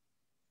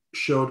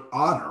showed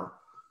honor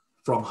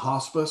from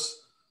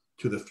hospice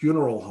to the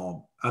funeral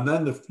home. And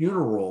then the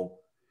funeral,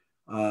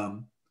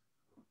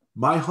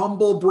 my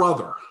humble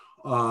brother,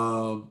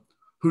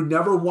 who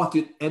never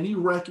wanted any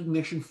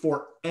recognition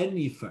for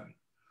anything.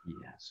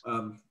 Yes.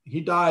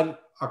 He died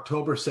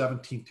October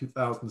 17,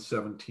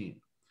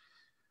 2017.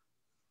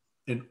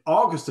 In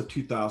August of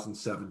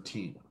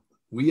 2017,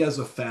 we as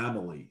a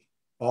family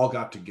all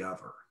got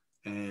together.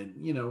 And,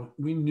 you know,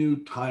 we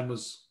knew time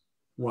was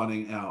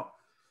running out.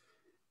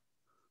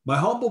 My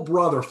humble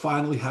brother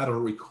finally had a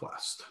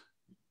request.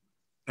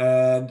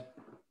 And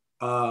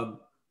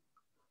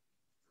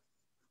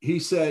he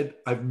said,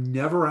 I've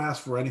never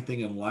asked for anything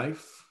in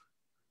life.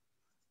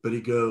 But he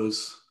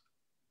goes,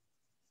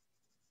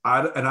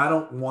 I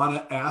don't want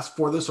to ask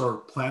for this or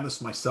plan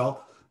this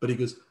myself, but he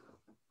goes,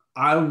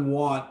 I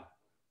want,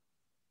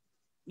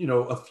 you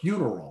know, a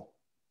funeral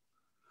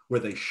where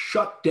they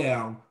shut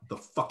down the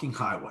fucking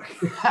highway.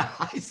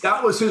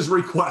 That was his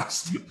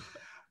request.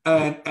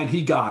 And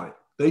he got it.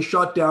 They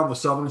shut down the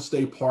Southern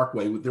State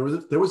Parkway.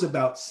 There was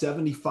about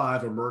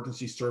 75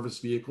 emergency service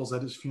vehicles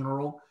at his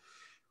funeral.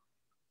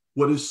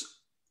 What is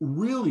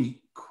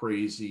really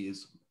crazy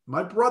is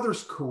my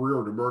brother's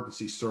career in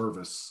emergency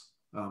service,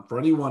 for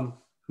anyone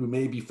who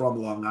may be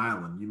from Long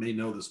Island, you may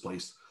know this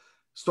place,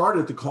 started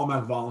at the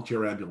Comac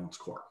Volunteer Ambulance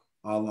Corps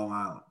on Long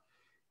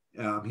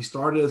Island. He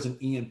started as an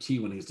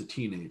EMT when he was a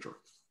teenager.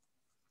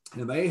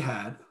 And they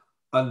had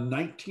a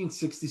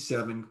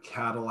 1967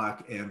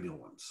 Cadillac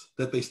ambulance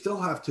that they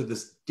still have to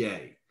this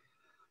day.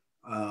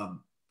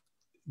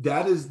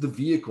 That is the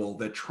vehicle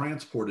that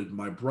transported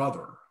my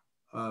brother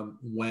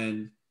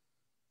when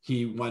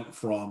he went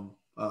from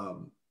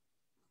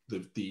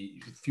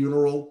the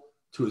funeral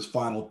to his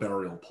final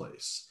burial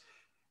place.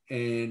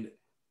 And,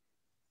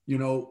 you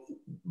know,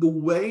 the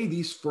way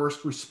these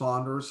first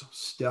responders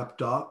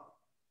stepped up,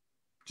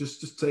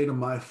 just to say to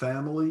my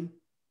family,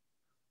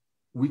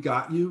 we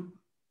got you,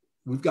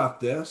 we've got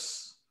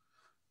this,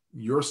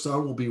 your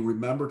son will be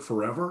remembered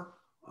forever,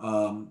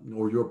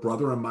 or your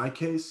brother in my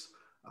case,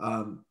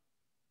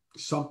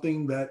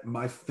 something that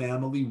my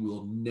family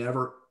will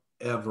never,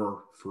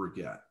 ever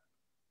forget.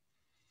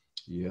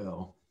 Yeah.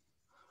 All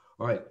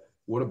right.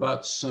 What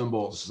about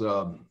symbols?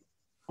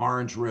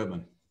 Orange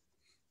ribbon.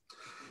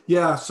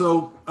 Yeah.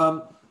 So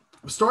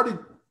started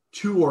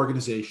two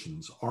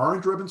organizations,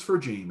 Orange Ribbons for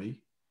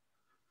Jaime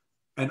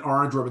and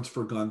Orange Ribbons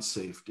for Gun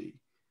Safety.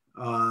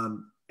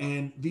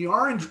 And the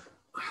orange,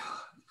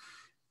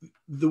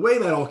 the way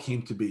that all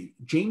came to be,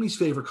 Jaime's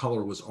favorite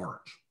color was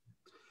orange.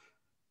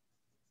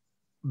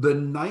 The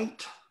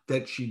night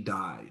that she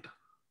died,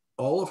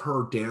 all of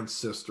her dance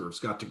sisters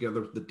got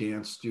together at the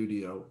dance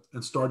studio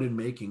and started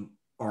making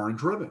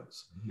orange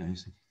ribbons.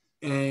 Amazing.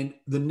 And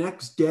the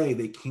next day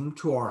they came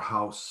to our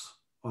house.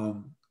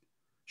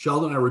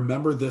 Sheldon, I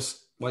remember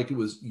this like it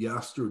was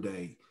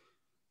yesterday.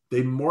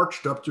 They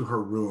marched up to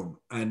her room,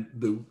 and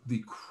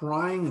the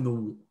crying and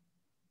the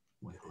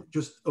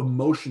just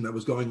emotion that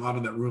was going on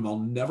in that room, I'll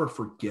never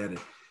forget it.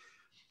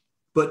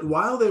 But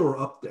while they were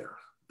up there,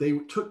 they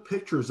took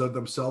pictures of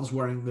themselves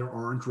wearing their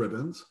orange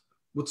ribbons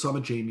with some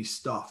of Jaime's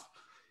stuff.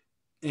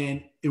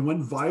 And it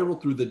went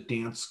viral through the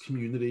dance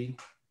community,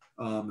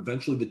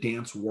 eventually the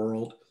dance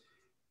world,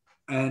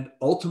 and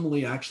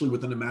ultimately, actually,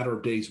 within a matter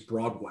of days,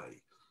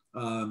 Broadway.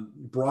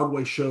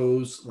 Broadway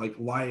shows like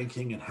Lion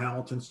King and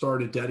Hamilton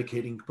started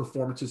dedicating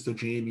performances to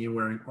Jaime and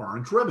wearing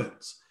orange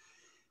ribbons.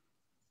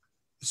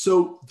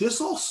 So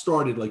this all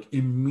started like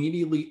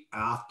immediately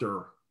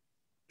after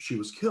she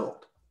was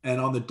killed. And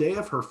on the day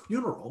of her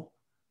funeral,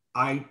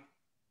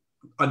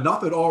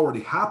 enough had already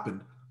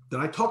happened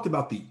that I talked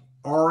about the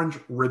Orange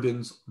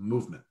Ribbons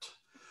movement.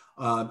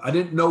 I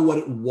didn't know what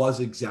it was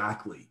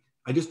exactly.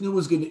 I just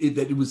knew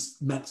that it was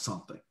meant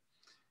something.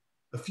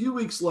 A few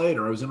weeks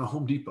later, I was in a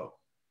Home Depot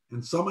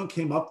and someone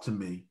came up to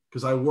me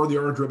because I wore the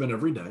orange ribbon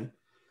every day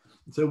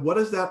and said, "What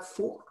is that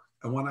for?"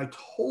 And when I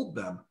told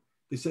them,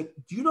 they said,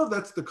 "Do you know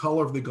that's the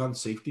color of the gun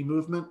safety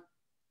movement?"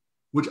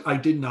 Which I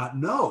did not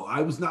know.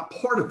 I was not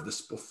part of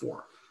this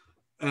before.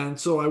 And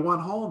so I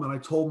went home and I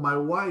told my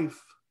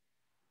wife,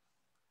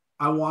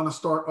 I want to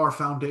start our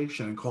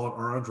foundation and call it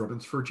Orange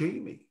Ribbons for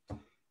Jaime.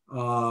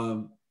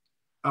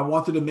 I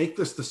wanted to make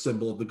this the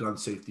symbol of the gun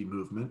safety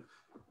movement,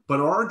 but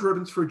Orange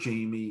Ribbons for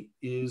Jaime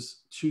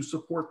is to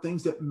support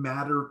things that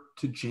matter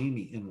to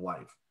Jaime in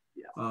life.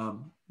 Yeah.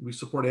 We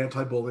support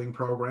anti-bullying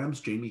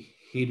programs. Jaime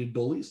hated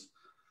bullies.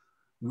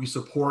 We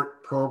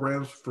support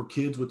programs for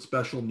kids with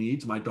special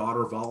needs. My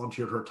daughter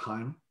volunteered her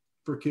time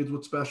for kids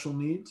with special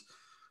needs.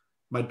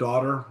 My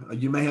daughter,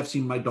 you may have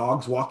seen my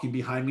dogs walking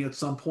behind me at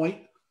some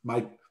point.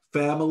 My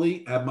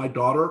family and my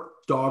daughter,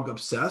 dog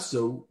obsessed,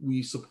 so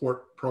we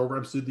support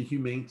programs through the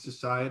Humane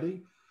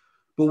Society.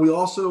 But we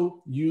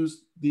also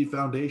use the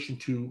foundation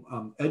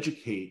to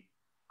educate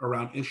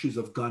around issues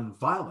of gun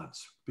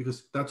violence,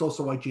 because that's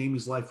also why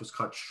Jaime's life was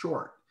cut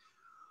short.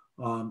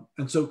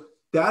 And so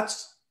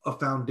that's a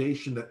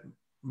foundation that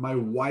my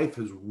wife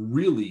has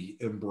really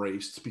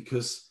embraced,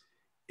 because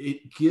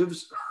it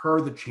gives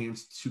her the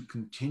chance to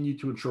continue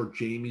to ensure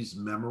Jaime's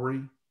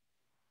memory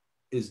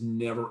is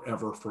never,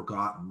 ever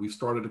forgotten. We've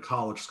started a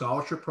college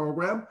scholarship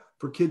program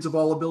for kids of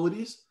all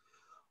abilities.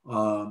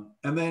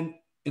 And then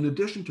in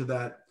addition to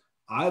that,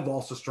 I've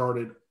also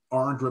started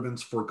Orange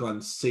Ribbons for Gun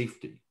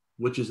Safety,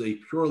 which is a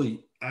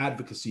purely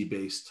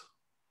advocacy-based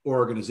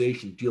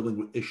organization dealing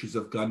with issues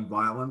of gun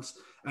violence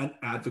and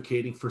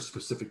advocating for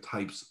specific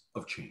types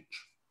of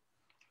change.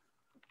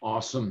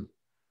 Awesome.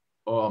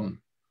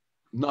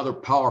 Another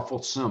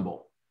powerful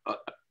symbol,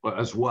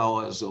 as well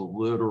as a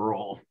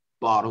literal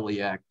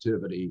bodily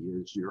activity,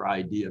 is your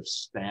idea of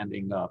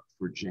standing up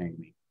for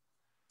Jaime.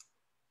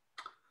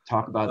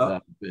 Talk about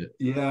that a bit.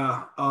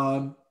 Yeah.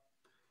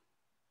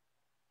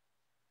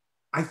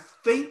 I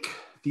think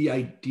the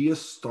idea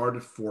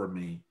started for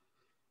me.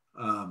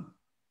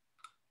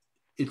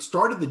 It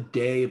started the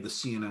day of the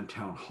CNN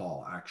town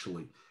hall,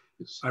 actually.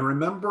 I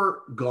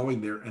remember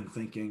going there and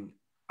thinking,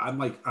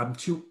 I'm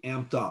too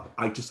amped up.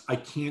 I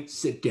can't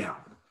sit down.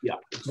 Yeah.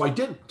 So I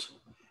didn't.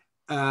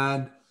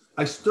 And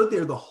I stood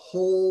there the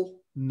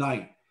whole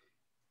night.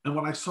 And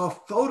when I saw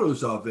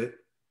photos of it,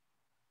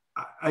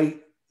 I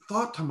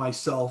thought to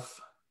myself,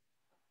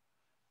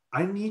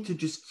 I need to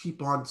just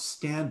keep on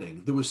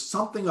standing. There was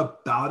something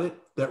about it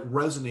that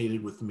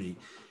resonated with me.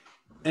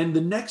 And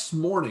the next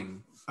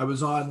morning, I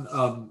was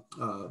on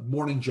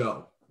Morning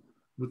Joe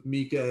with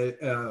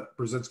Mika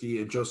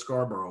Brzezinski and Joe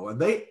Scarborough. And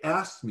they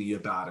asked me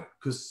about it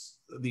because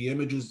the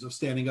images of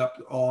standing up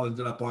all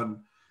ended up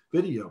on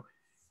video.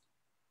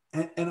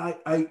 And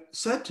I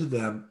said to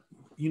them,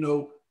 you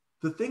know,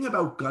 the thing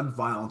about gun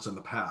violence in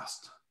the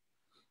past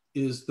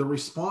is the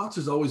response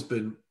has always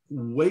been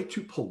way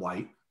too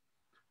polite,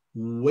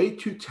 way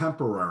too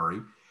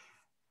temporary,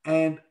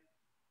 and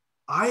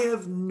I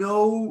have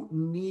no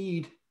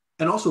need,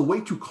 and also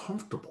way too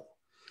comfortable.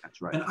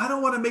 That's right. And I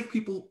don't want to make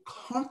people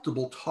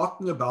comfortable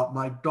talking about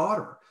my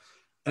daughter.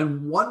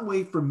 And one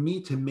way for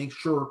me to make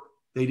sure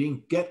they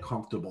didn't get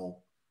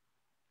comfortable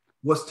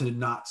was to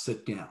not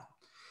sit down.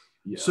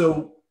 Yeah.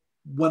 So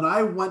when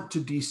I went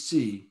to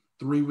DC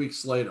 3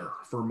 weeks later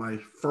for my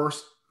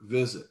first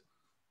visit,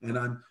 and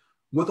I'm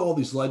with all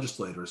these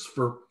legislators,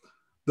 for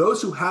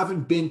those who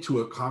haven't been to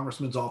a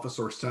congressman's office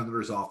or a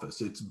senator's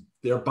office,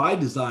 they're by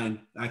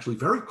design actually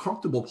very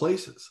comfortable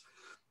places,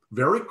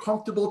 very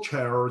comfortable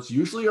chairs,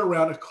 usually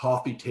around a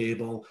coffee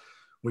table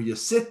where you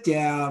sit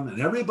down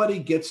and everybody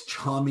gets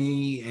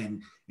chummy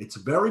and it's a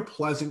very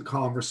pleasant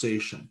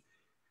conversation.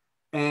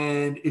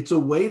 And it's a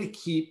way to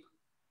keep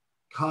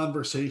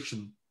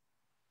conversation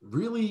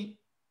really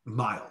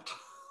mild.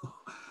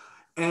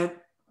 And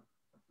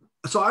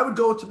so I would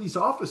go to these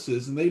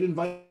offices and they'd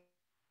invite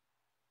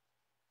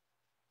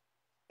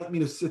me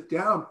to sit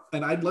down,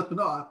 and I'd let them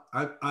know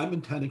I'm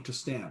intending to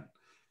stand.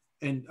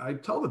 And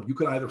I'd tell them, you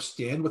could either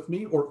stand with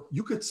me or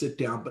you could sit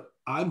down, but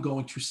I'm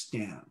going to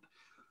stand.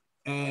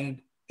 And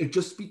it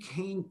just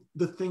became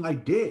the thing I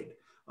did.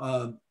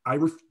 I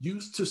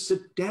refused to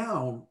sit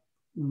down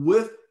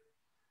with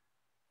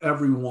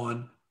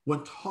everyone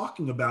when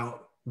talking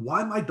about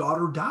why my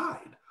daughter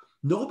died.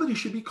 Nobody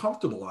should be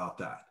comfortable about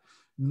that.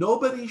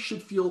 Nobody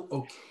should feel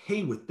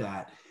okay with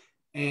that.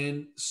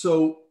 And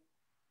so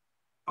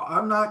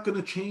I'm not going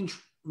to change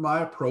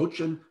my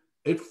approach. And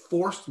it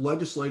forced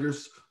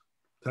legislators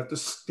to have to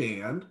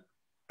stand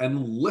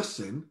and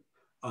listen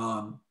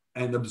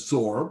and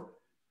absorb,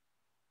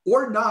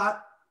 or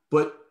not,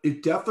 but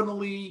it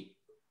definitely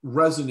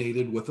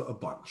resonated with a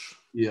bunch.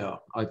 Yeah,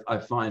 I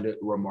find it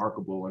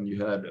remarkable. And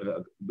you had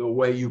the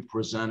way you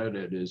presented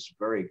it is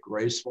very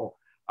graceful.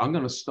 I'm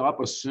going to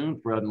stop us soon,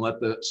 Fred, and let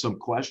some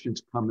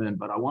questions come in.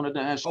 But I wanted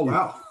to ask you.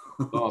 Wow.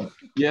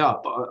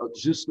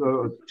 Just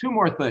two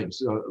more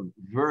things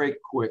very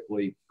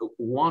quickly.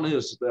 One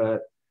is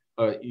that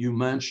you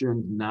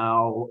mentioned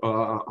now,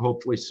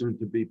 hopefully soon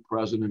to be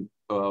President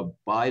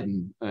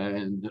Biden,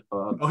 and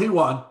he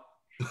won.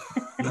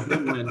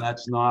 And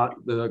that's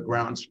not the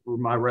grounds for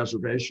my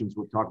reservations.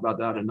 We'll talk about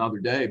that another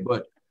day.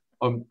 But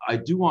I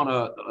do want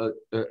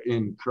to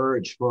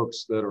encourage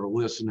folks that are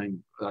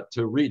listening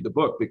to read the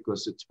book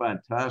because it's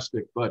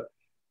fantastic. But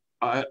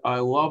I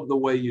love the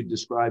way you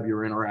describe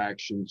your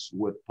interactions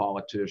with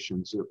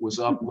politicians. It was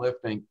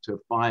uplifting to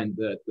find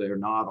that they're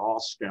not all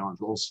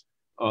scoundrels.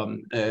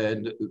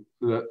 And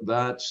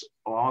that's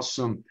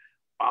awesome.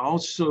 I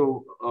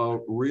also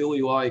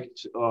really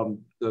liked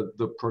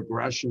the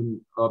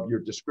progression of your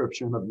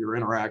description of your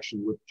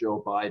interaction with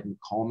Joe Biden,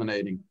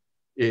 culminating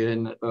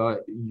in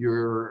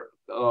your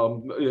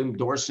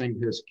endorsing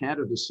his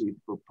candidacy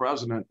for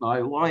president. And I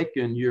like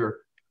in your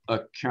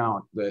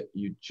account that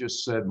you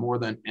just said more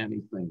than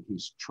anything,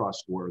 he's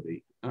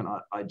trustworthy. And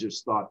I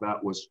just thought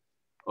that was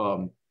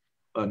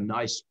a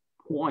nice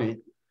point.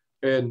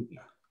 And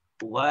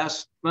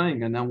last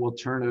thing, and then we'll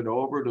turn it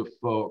over to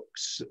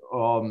folks.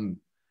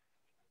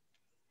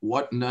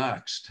 What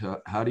next?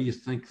 How do you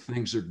think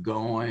things are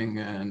going?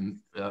 And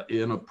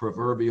in a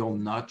proverbial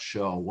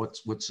nutshell,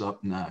 what's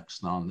up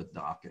next on the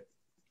docket?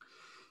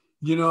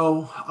 You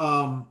know,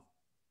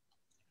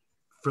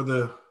 for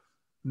the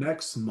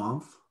next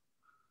month,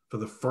 for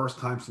the first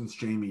time since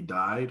Jaime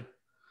died,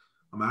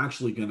 I'm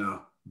actually going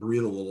to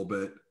breathe a little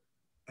bit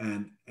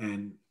and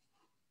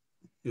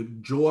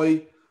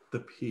enjoy the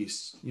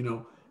peace. You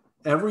know,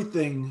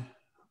 everything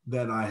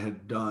that I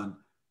had done,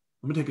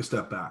 let me take a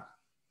step back.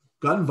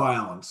 Gun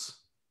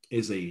violence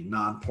is a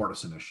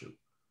nonpartisan issue.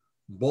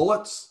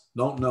 Bullets,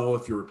 don't know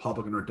if you're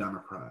Republican or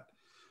Democrat,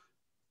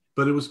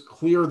 but it was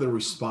clear the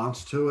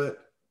response to it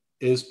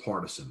is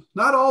partisan.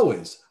 Not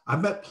always.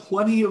 I've met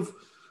plenty of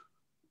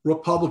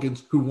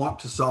Republicans who want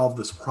to solve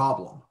this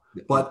problem,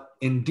 but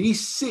in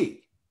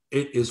DC,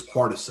 it is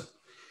partisan.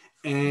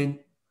 And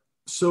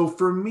so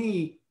for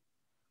me,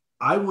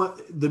 I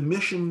want the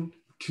mission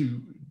to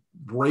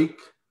break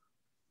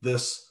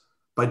this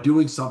by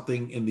doing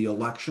something in the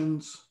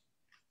elections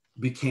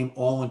became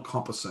all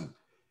encompassing.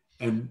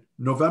 And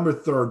November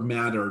 3rd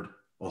mattered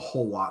a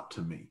whole lot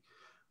to me.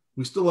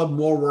 We still have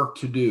more work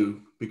to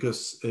do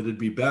because it'd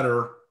be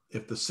better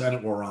if the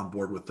Senate were on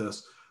board with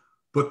this.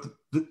 But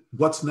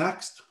what's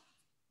next?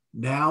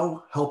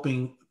 Now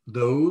helping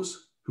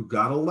those who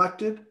got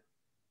elected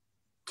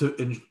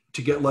to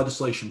get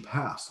legislation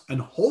passed and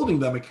holding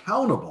them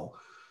accountable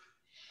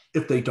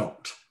if they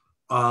don't.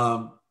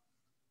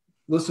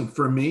 Listen,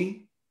 for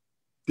me,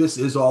 this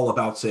is all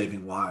about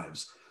saving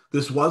lives.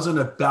 This wasn't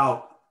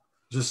about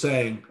just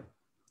saying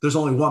there's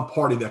only one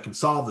party that can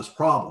solve this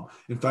problem.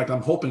 In fact,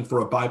 I'm hoping for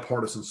a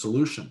bipartisan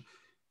solution.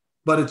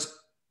 But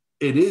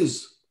it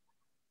is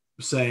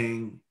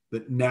saying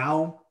that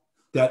now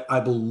that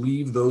I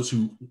believe those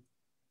who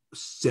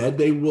said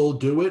they will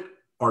do it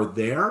are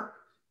there,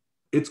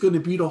 it's going to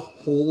be to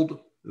hold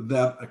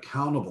them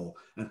accountable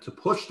and to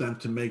push them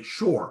to make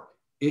sure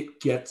it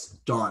gets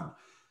done.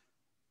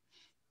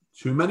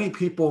 Too many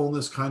people in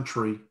this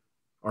country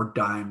are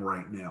dying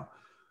right now.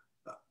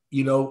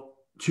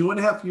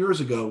 2.5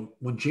 years ago,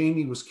 when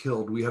Jaime was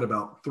killed, we had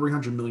about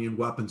 300 million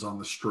weapons on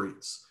the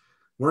streets.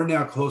 We're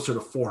now closer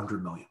to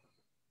 400 million.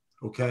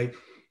 Okay.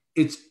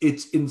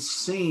 It's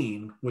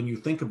insane when you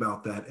think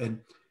about that.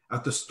 And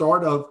at the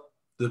start of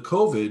the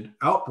COVID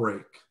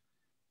outbreak,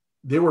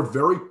 there were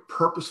very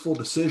purposeful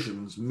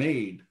decisions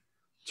made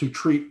to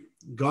treat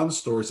gun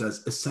stores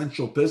as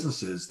essential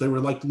businesses. They were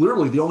like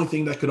literally the only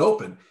thing that could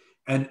open.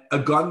 And a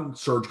gun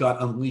surge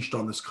got unleashed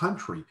on this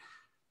country.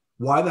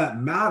 Why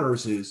that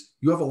matters is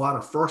you have a lot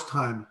of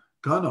first-time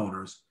gun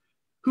owners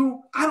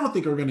who I don't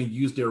think are going to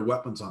use their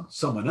weapons on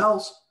someone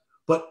else,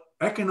 but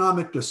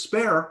economic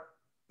despair,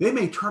 they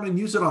may turn and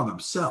use it on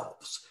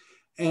themselves.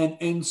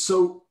 And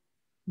so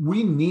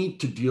we need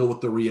to deal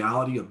with the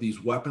reality of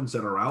these weapons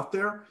that are out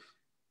there.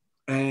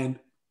 And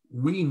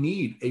we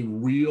need a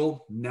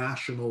real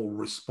national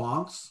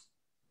response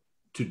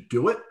to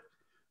do it.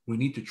 We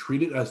need to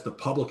treat it as the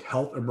public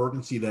health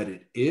emergency that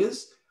it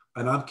is.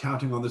 And I'm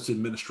counting on this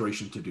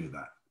administration to do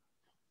that.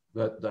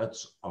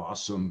 That's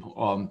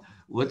awesome.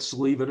 Let's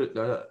leave it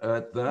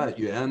at that.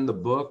 You end the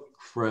book,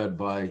 Fred,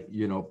 by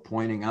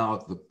pointing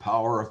out the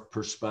power of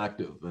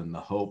perspective and the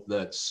hope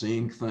that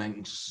seeing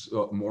things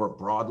more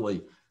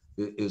broadly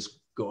is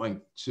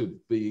going to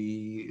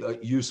be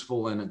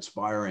useful and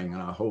inspiring.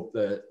 And I hope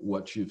that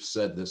what you've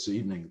said this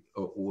evening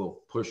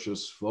will push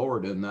us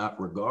forward in that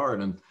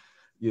regard. And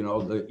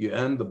that you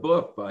end the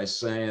book by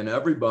saying,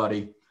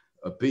 everybody,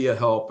 be a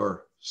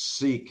helper,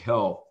 seek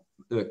help,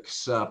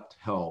 accept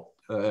help.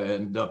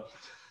 And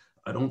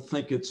I don't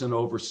think it's an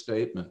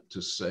overstatement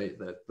to say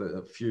that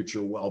the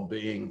future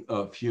well-being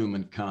of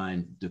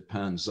humankind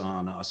depends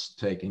on us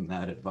taking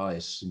that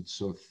advice. And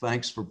so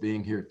thanks for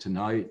being here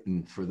tonight.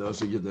 And for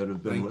those of you that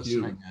have been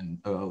listening, and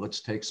let's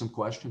take some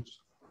questions.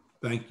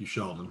 Thank you,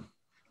 Sheldon.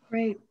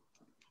 Great.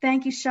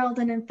 Thank you,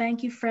 Sheldon, and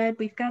thank you, Fred.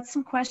 We've got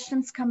some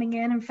questions coming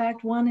in. In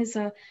fact, one is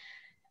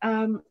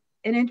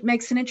and it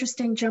makes an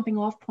interesting jumping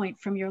off point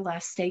from your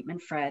last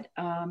statement, Fred.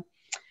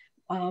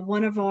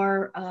 One of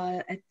our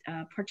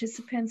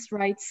participants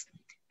writes,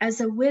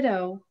 as a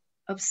widow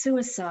of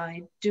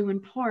suicide due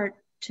in part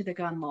to the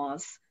gun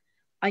laws,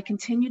 I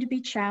continue to be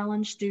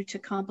challenged due to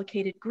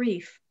complicated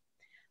grief.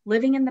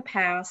 Living in the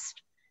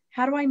past,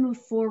 how do I move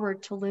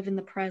forward to live in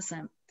the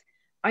present?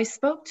 I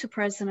spoke to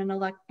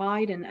President-elect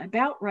Biden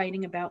about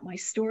writing about my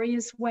story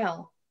as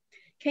well.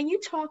 Can you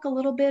talk a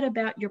little bit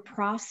about your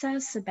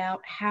process,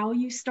 about how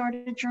you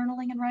started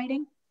journaling and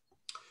writing?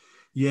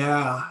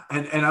 Yeah,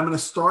 and I'm going to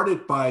start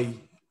it by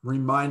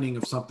reminding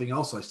of something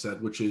else I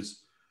said, which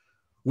is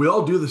we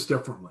all do this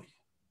differently.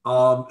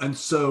 And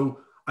so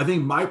I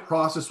think my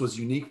process was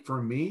unique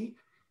for me.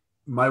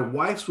 My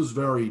wife's was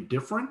very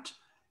different,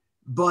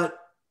 but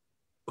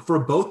for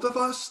both of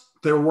us,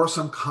 there were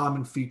some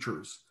common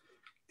features.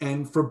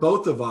 And for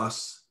both of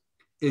us,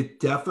 it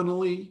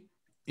definitely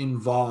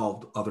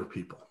involved other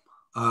people.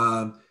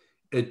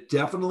 It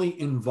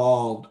definitely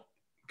involved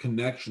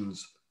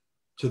connections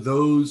to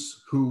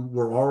those who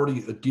were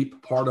already a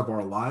deep part of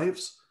our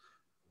lives,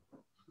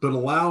 but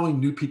allowing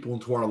new people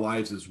into our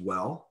lives as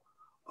well.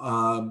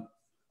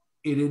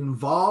 It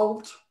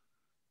involved,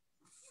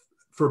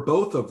 for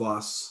both of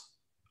us,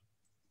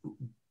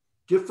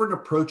 different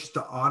approaches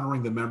to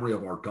honoring the memory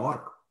of our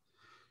daughter.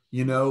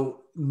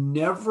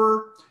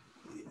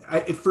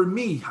 For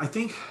me, I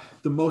think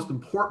the most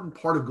important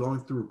part of going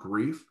through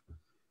grief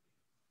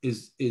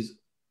is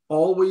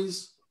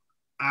always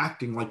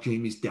acting like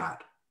Jamie's dad.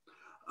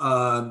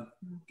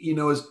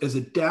 As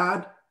a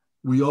dad,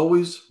 we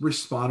always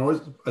respond,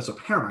 or as a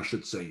parent, I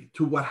should say,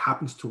 to what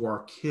happens to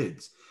our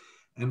kids.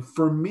 And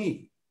for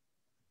me,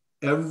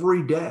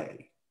 every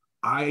day,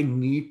 I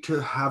need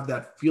to have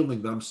that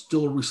feeling that I'm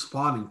still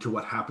responding to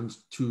what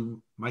happens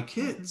to my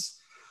kids.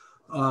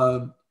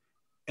 And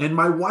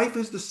my wife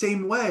is the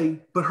same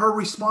way, but her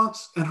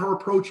response and her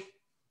approach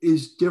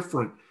is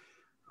different.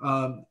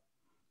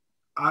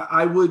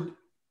 I would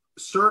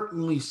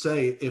certainly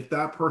say if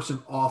that person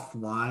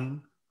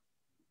offline,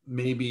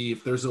 maybe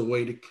if there's a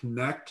way to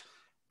connect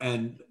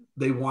and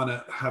they want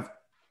to have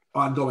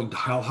ongoing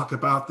dialogue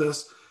about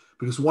this,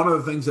 because one of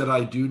the things that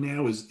I do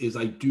now is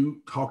I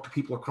do talk to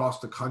people across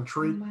the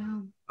country,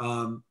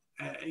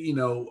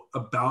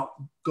 about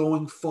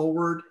going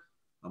forward.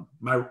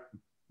 My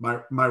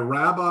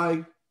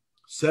rabbi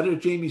said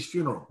at Jamie's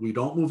funeral, we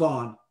don't move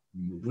on,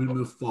 we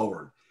move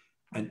forward.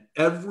 And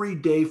every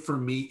day for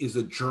me is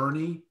a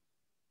journey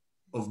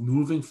of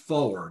moving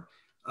forward.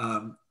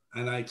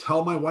 And I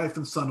tell my wife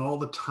and son all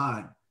the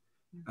time,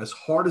 as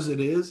hard as it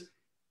is,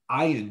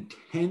 I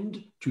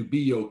intend to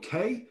be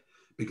okay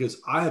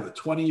because I have a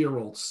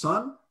 20-year-old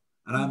son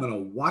and I'm going to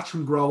watch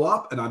him grow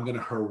up and I'm going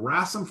to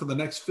harass him for the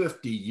next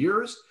 50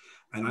 years.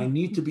 And I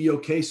need to be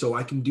okay so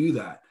I can do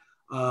that.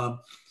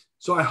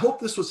 So I hope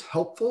this was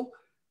helpful,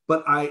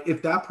 but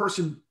if that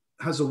person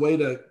has a way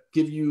to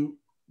give you,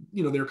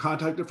 their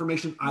contact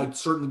information, I'd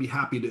certainly be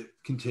happy to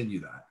continue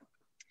that.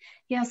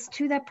 Yes,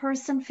 to that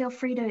person, feel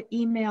free to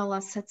email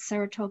us at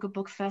Saratoga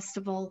Book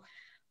Festival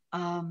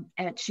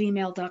at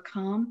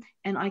gmail.com,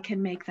 and I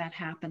can make that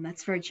happen.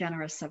 That's very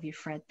generous of you,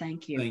 Fred.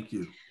 Thank you. Thank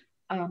you.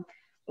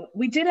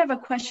 We did have a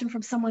question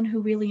from someone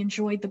who really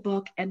enjoyed the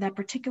book and that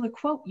particular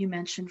quote you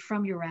mentioned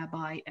from your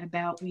rabbi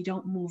about we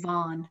don't move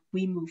on,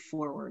 we move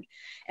forward.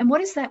 And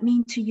what does that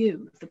mean to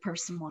you? The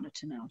person wanted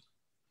to know.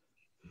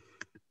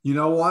 You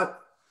know what?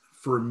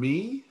 For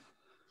me,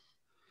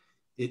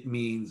 it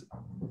means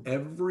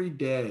every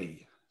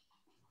day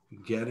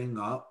getting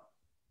up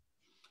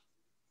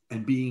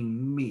and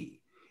being me.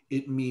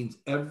 It means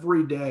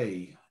every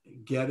day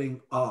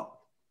getting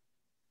up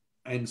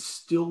and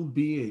still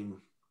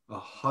being a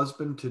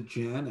husband to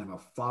Jen and a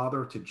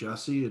father to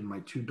Jesse and my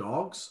 2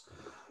 dogs.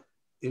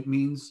 It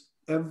means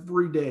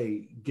every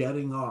day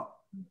getting up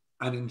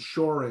and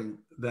ensuring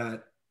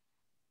that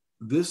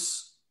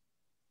this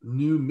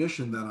new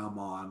mission that I'm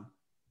on,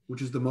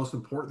 which is the most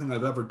important thing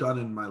I've ever done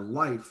in my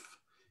life,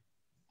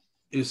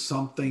 is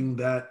something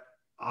that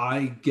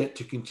I get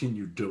to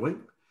continue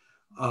doing.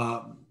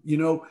 You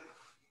know,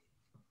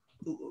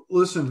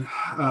 listen,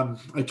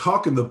 I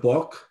talk in the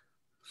book,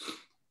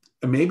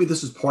 and maybe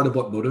this is part of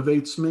what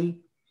motivates me,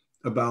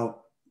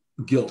 about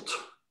guilt.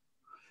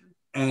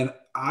 And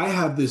I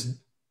have this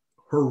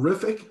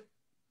horrific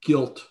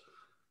guilt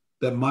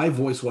that my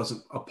voice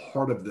wasn't a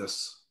part of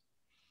this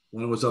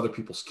when it was other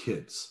people's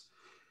kids.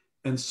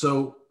 And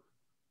so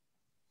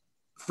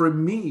for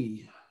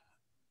me,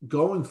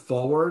 going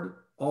forward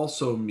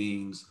also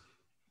means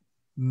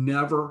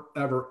never,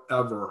 ever,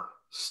 ever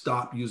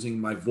stop using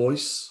my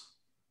voice.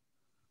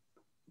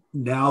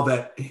 Now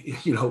that,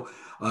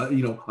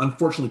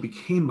 unfortunately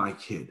became my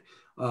kid.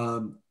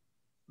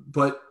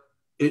 But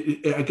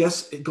I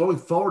guess going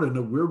forward in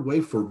a weird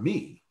way for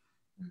me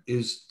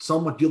is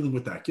somewhat dealing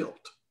with that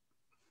guilt.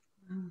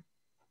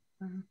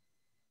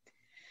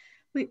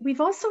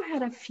 We've also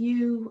had a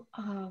few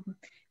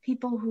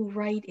people who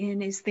write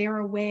in, is there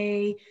a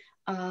way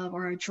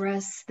or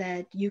address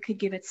that you could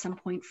give at some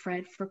point,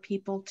 Fred, for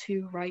people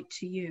to write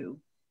to you?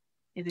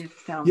 If it's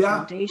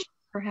foundation,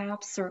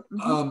 perhaps? Or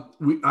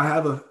I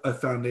have a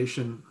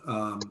foundation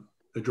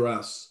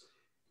address.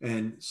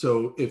 And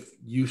so if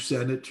you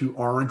send it to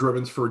Orange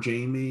Ribbons for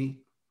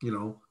Jaime,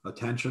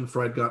 attention,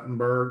 Fred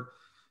Guttenberg,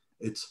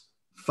 it's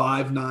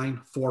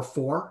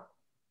 5944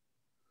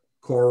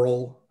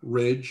 Coral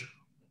Ridge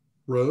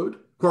Drive,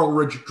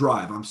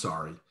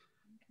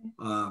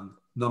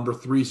 number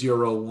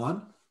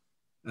 301.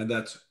 And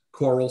that's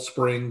Coral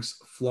Springs,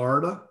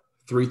 Florida,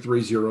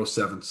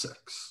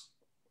 33076.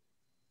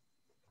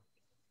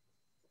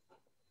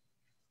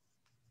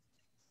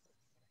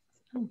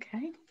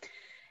 Okay.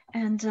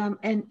 And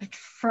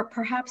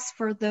perhaps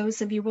for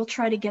those of you, we'll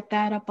try to get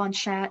that up on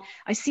chat.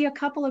 I see a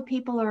couple of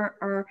people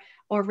are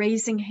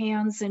raising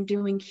hands and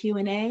doing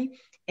Q&A,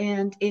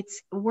 and it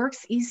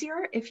works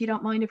easier if you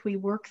don't mind if we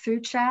work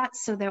through chat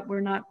so that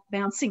we're not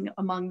bouncing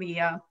among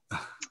the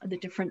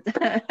different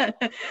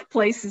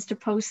places to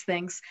post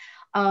things.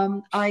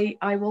 I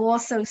will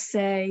also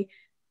say,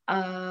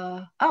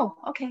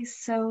 okay,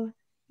 so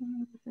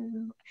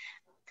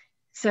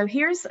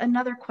here's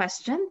another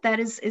question that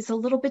is a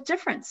little bit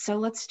different. So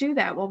let's do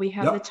that while we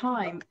have the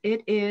time.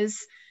 It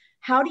is,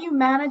 how do you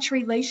manage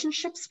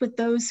relationships with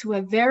those who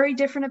have very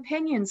different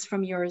opinions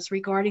from yours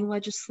regarding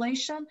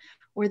legislation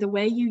or the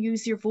way you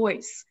use your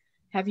voice?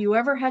 Have you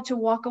ever had to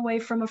walk away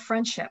from a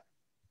friendship?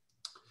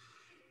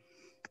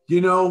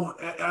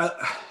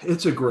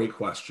 It's a great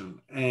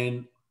question.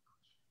 And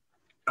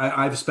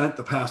I've spent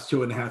the past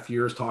 2.5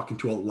 years talking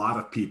to a lot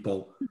of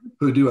people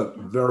who do have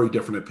very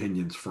different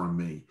opinions from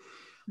me.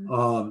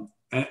 And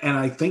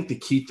I think the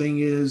key thing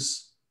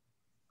is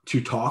to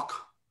talk,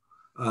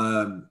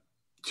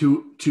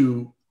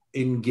 to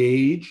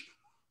engage,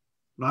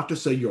 not to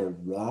say you're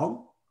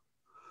wrong,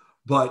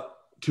 but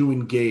to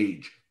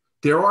engage.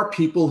 There are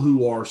people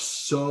who are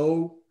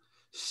so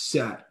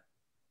set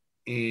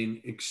in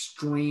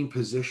extreme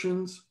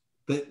positions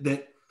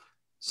that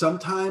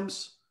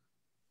sometimes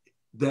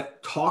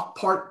that talk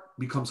part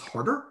becomes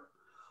harder.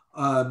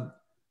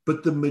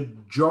 But the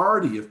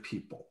majority of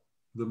people,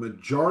 the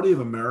majority of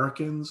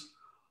Americans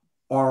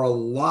are a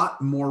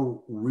lot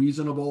more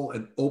reasonable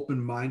and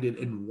open-minded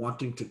and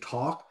wanting to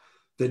talk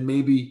than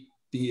maybe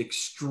the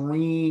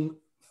extreme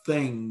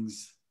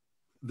things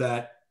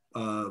that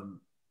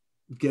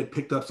get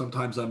picked up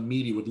sometimes on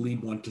media would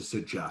lead one to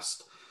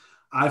suggest.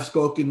 I've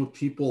spoken with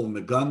people in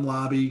the gun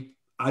lobby.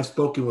 I've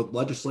spoken with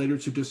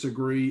legislators who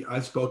disagree.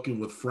 I've spoken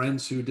with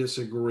friends who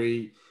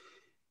disagree.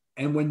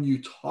 And when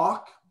you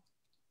talk,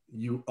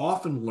 you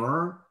often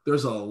learn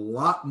there's a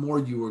lot more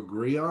you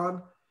agree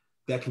on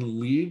that can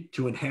lead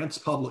to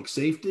enhanced public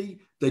safety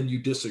than you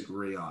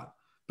disagree on.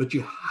 But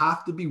you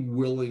have to be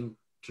willing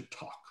to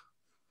talk.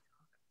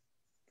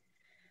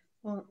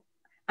 Well,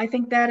 I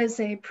think that is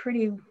a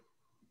pretty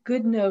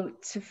good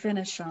note to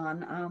finish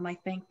on. I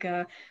think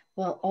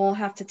we'll all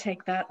have to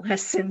take that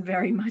lesson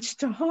very much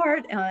to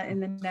heart in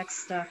the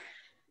next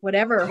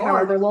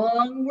however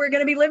long we're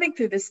going to be living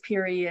through this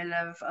period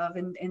of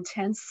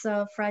intense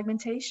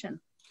fragmentation.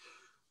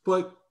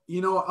 But,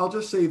 you know, I'll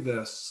just say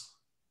this.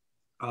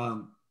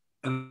 And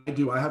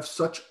I have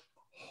such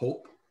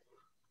hope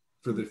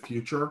for the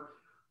future.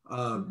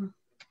 And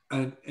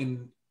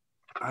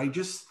I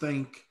just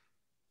think,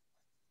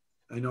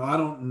 I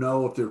don't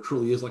know if there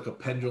truly is like a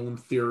pendulum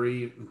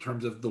theory in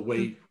terms of the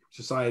way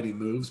society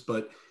moves,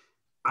 but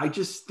I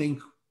just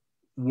think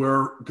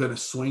we're going to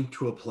swing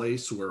to a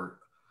place where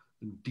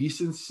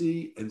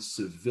decency and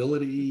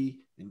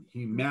civility and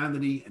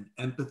humanity and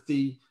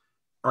empathy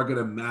are going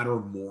to matter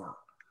more.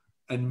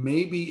 And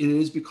maybe it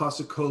is because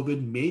of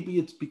COVID. Maybe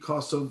it's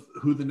because of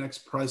who the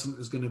next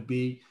president is going to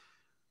be.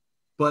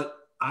 But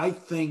I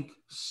think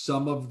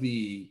some of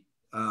the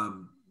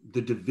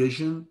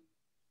division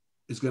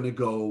is going to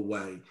go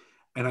away.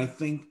 And I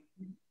think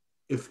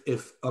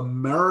if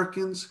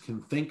Americans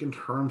can think in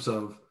terms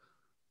of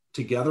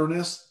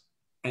togetherness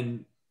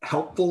and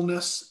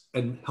helpfulness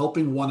and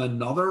helping one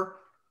another,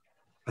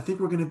 I think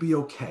we're going to be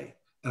okay.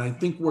 And I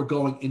think we're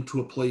going into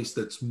a place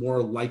that's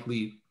more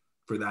likely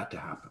for that to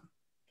happen.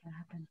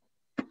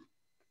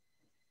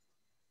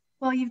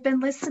 Well, you've been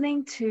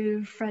listening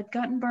to Fred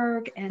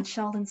Guttenberg and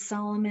Sheldon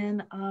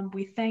Solomon.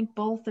 We thank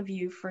both of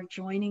you for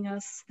joining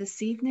us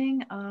this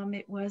evening.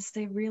 It was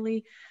a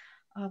really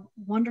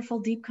wonderful,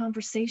 deep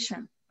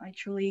conversation. I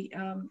truly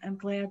am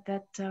glad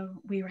that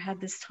we had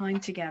this time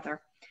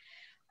together.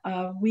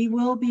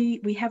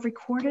 We have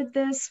recorded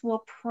this.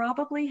 We'll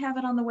probably have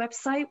it on the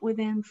website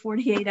within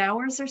 48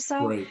 hours or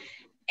so. Right.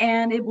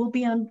 And it will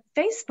be on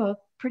Facebook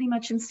pretty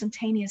much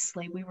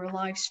instantaneously. We were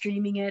live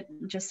streaming it.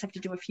 Just have to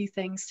do a few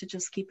things to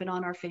just keep it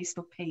on our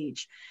Facebook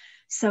page.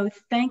 So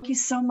thank you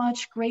so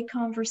much. Great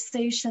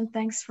conversation.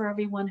 Thanks for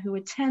everyone who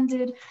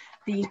attended.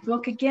 The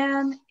book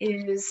again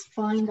is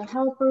Find the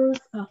Helpers.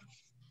 Oh,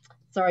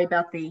 sorry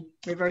about the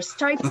reverse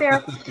type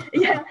there.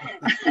 Yeah.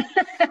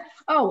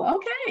 Oh,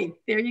 okay.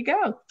 There you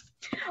go.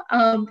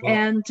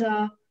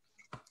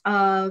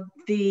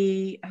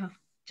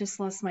 Just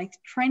lost my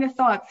train of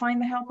thought. Find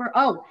the Helper.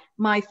 Oh,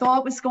 my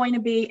thought was going to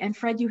be, and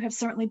Fred, you have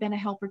certainly been a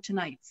helper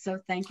tonight. So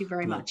thank you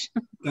very much.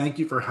 Thank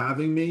you for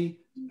having me.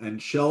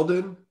 And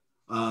Sheldon,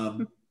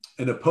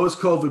 in a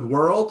post-COVID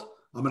world,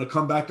 I'm going to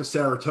come back to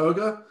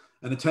Saratoga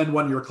and attend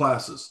one of your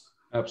classes.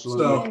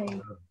 Absolutely.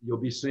 So, you'll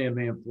be seeing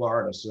me in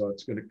Florida, so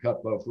it's going to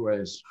cut both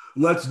ways.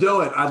 Let's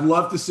do it. I'd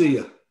love to see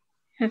you.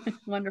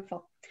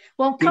 Wonderful.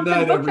 Well, Good come night,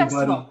 to the book everybody.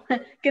 festival.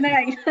 Good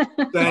night.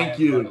 Thank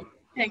you.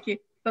 Thank you.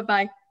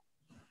 Bye-bye.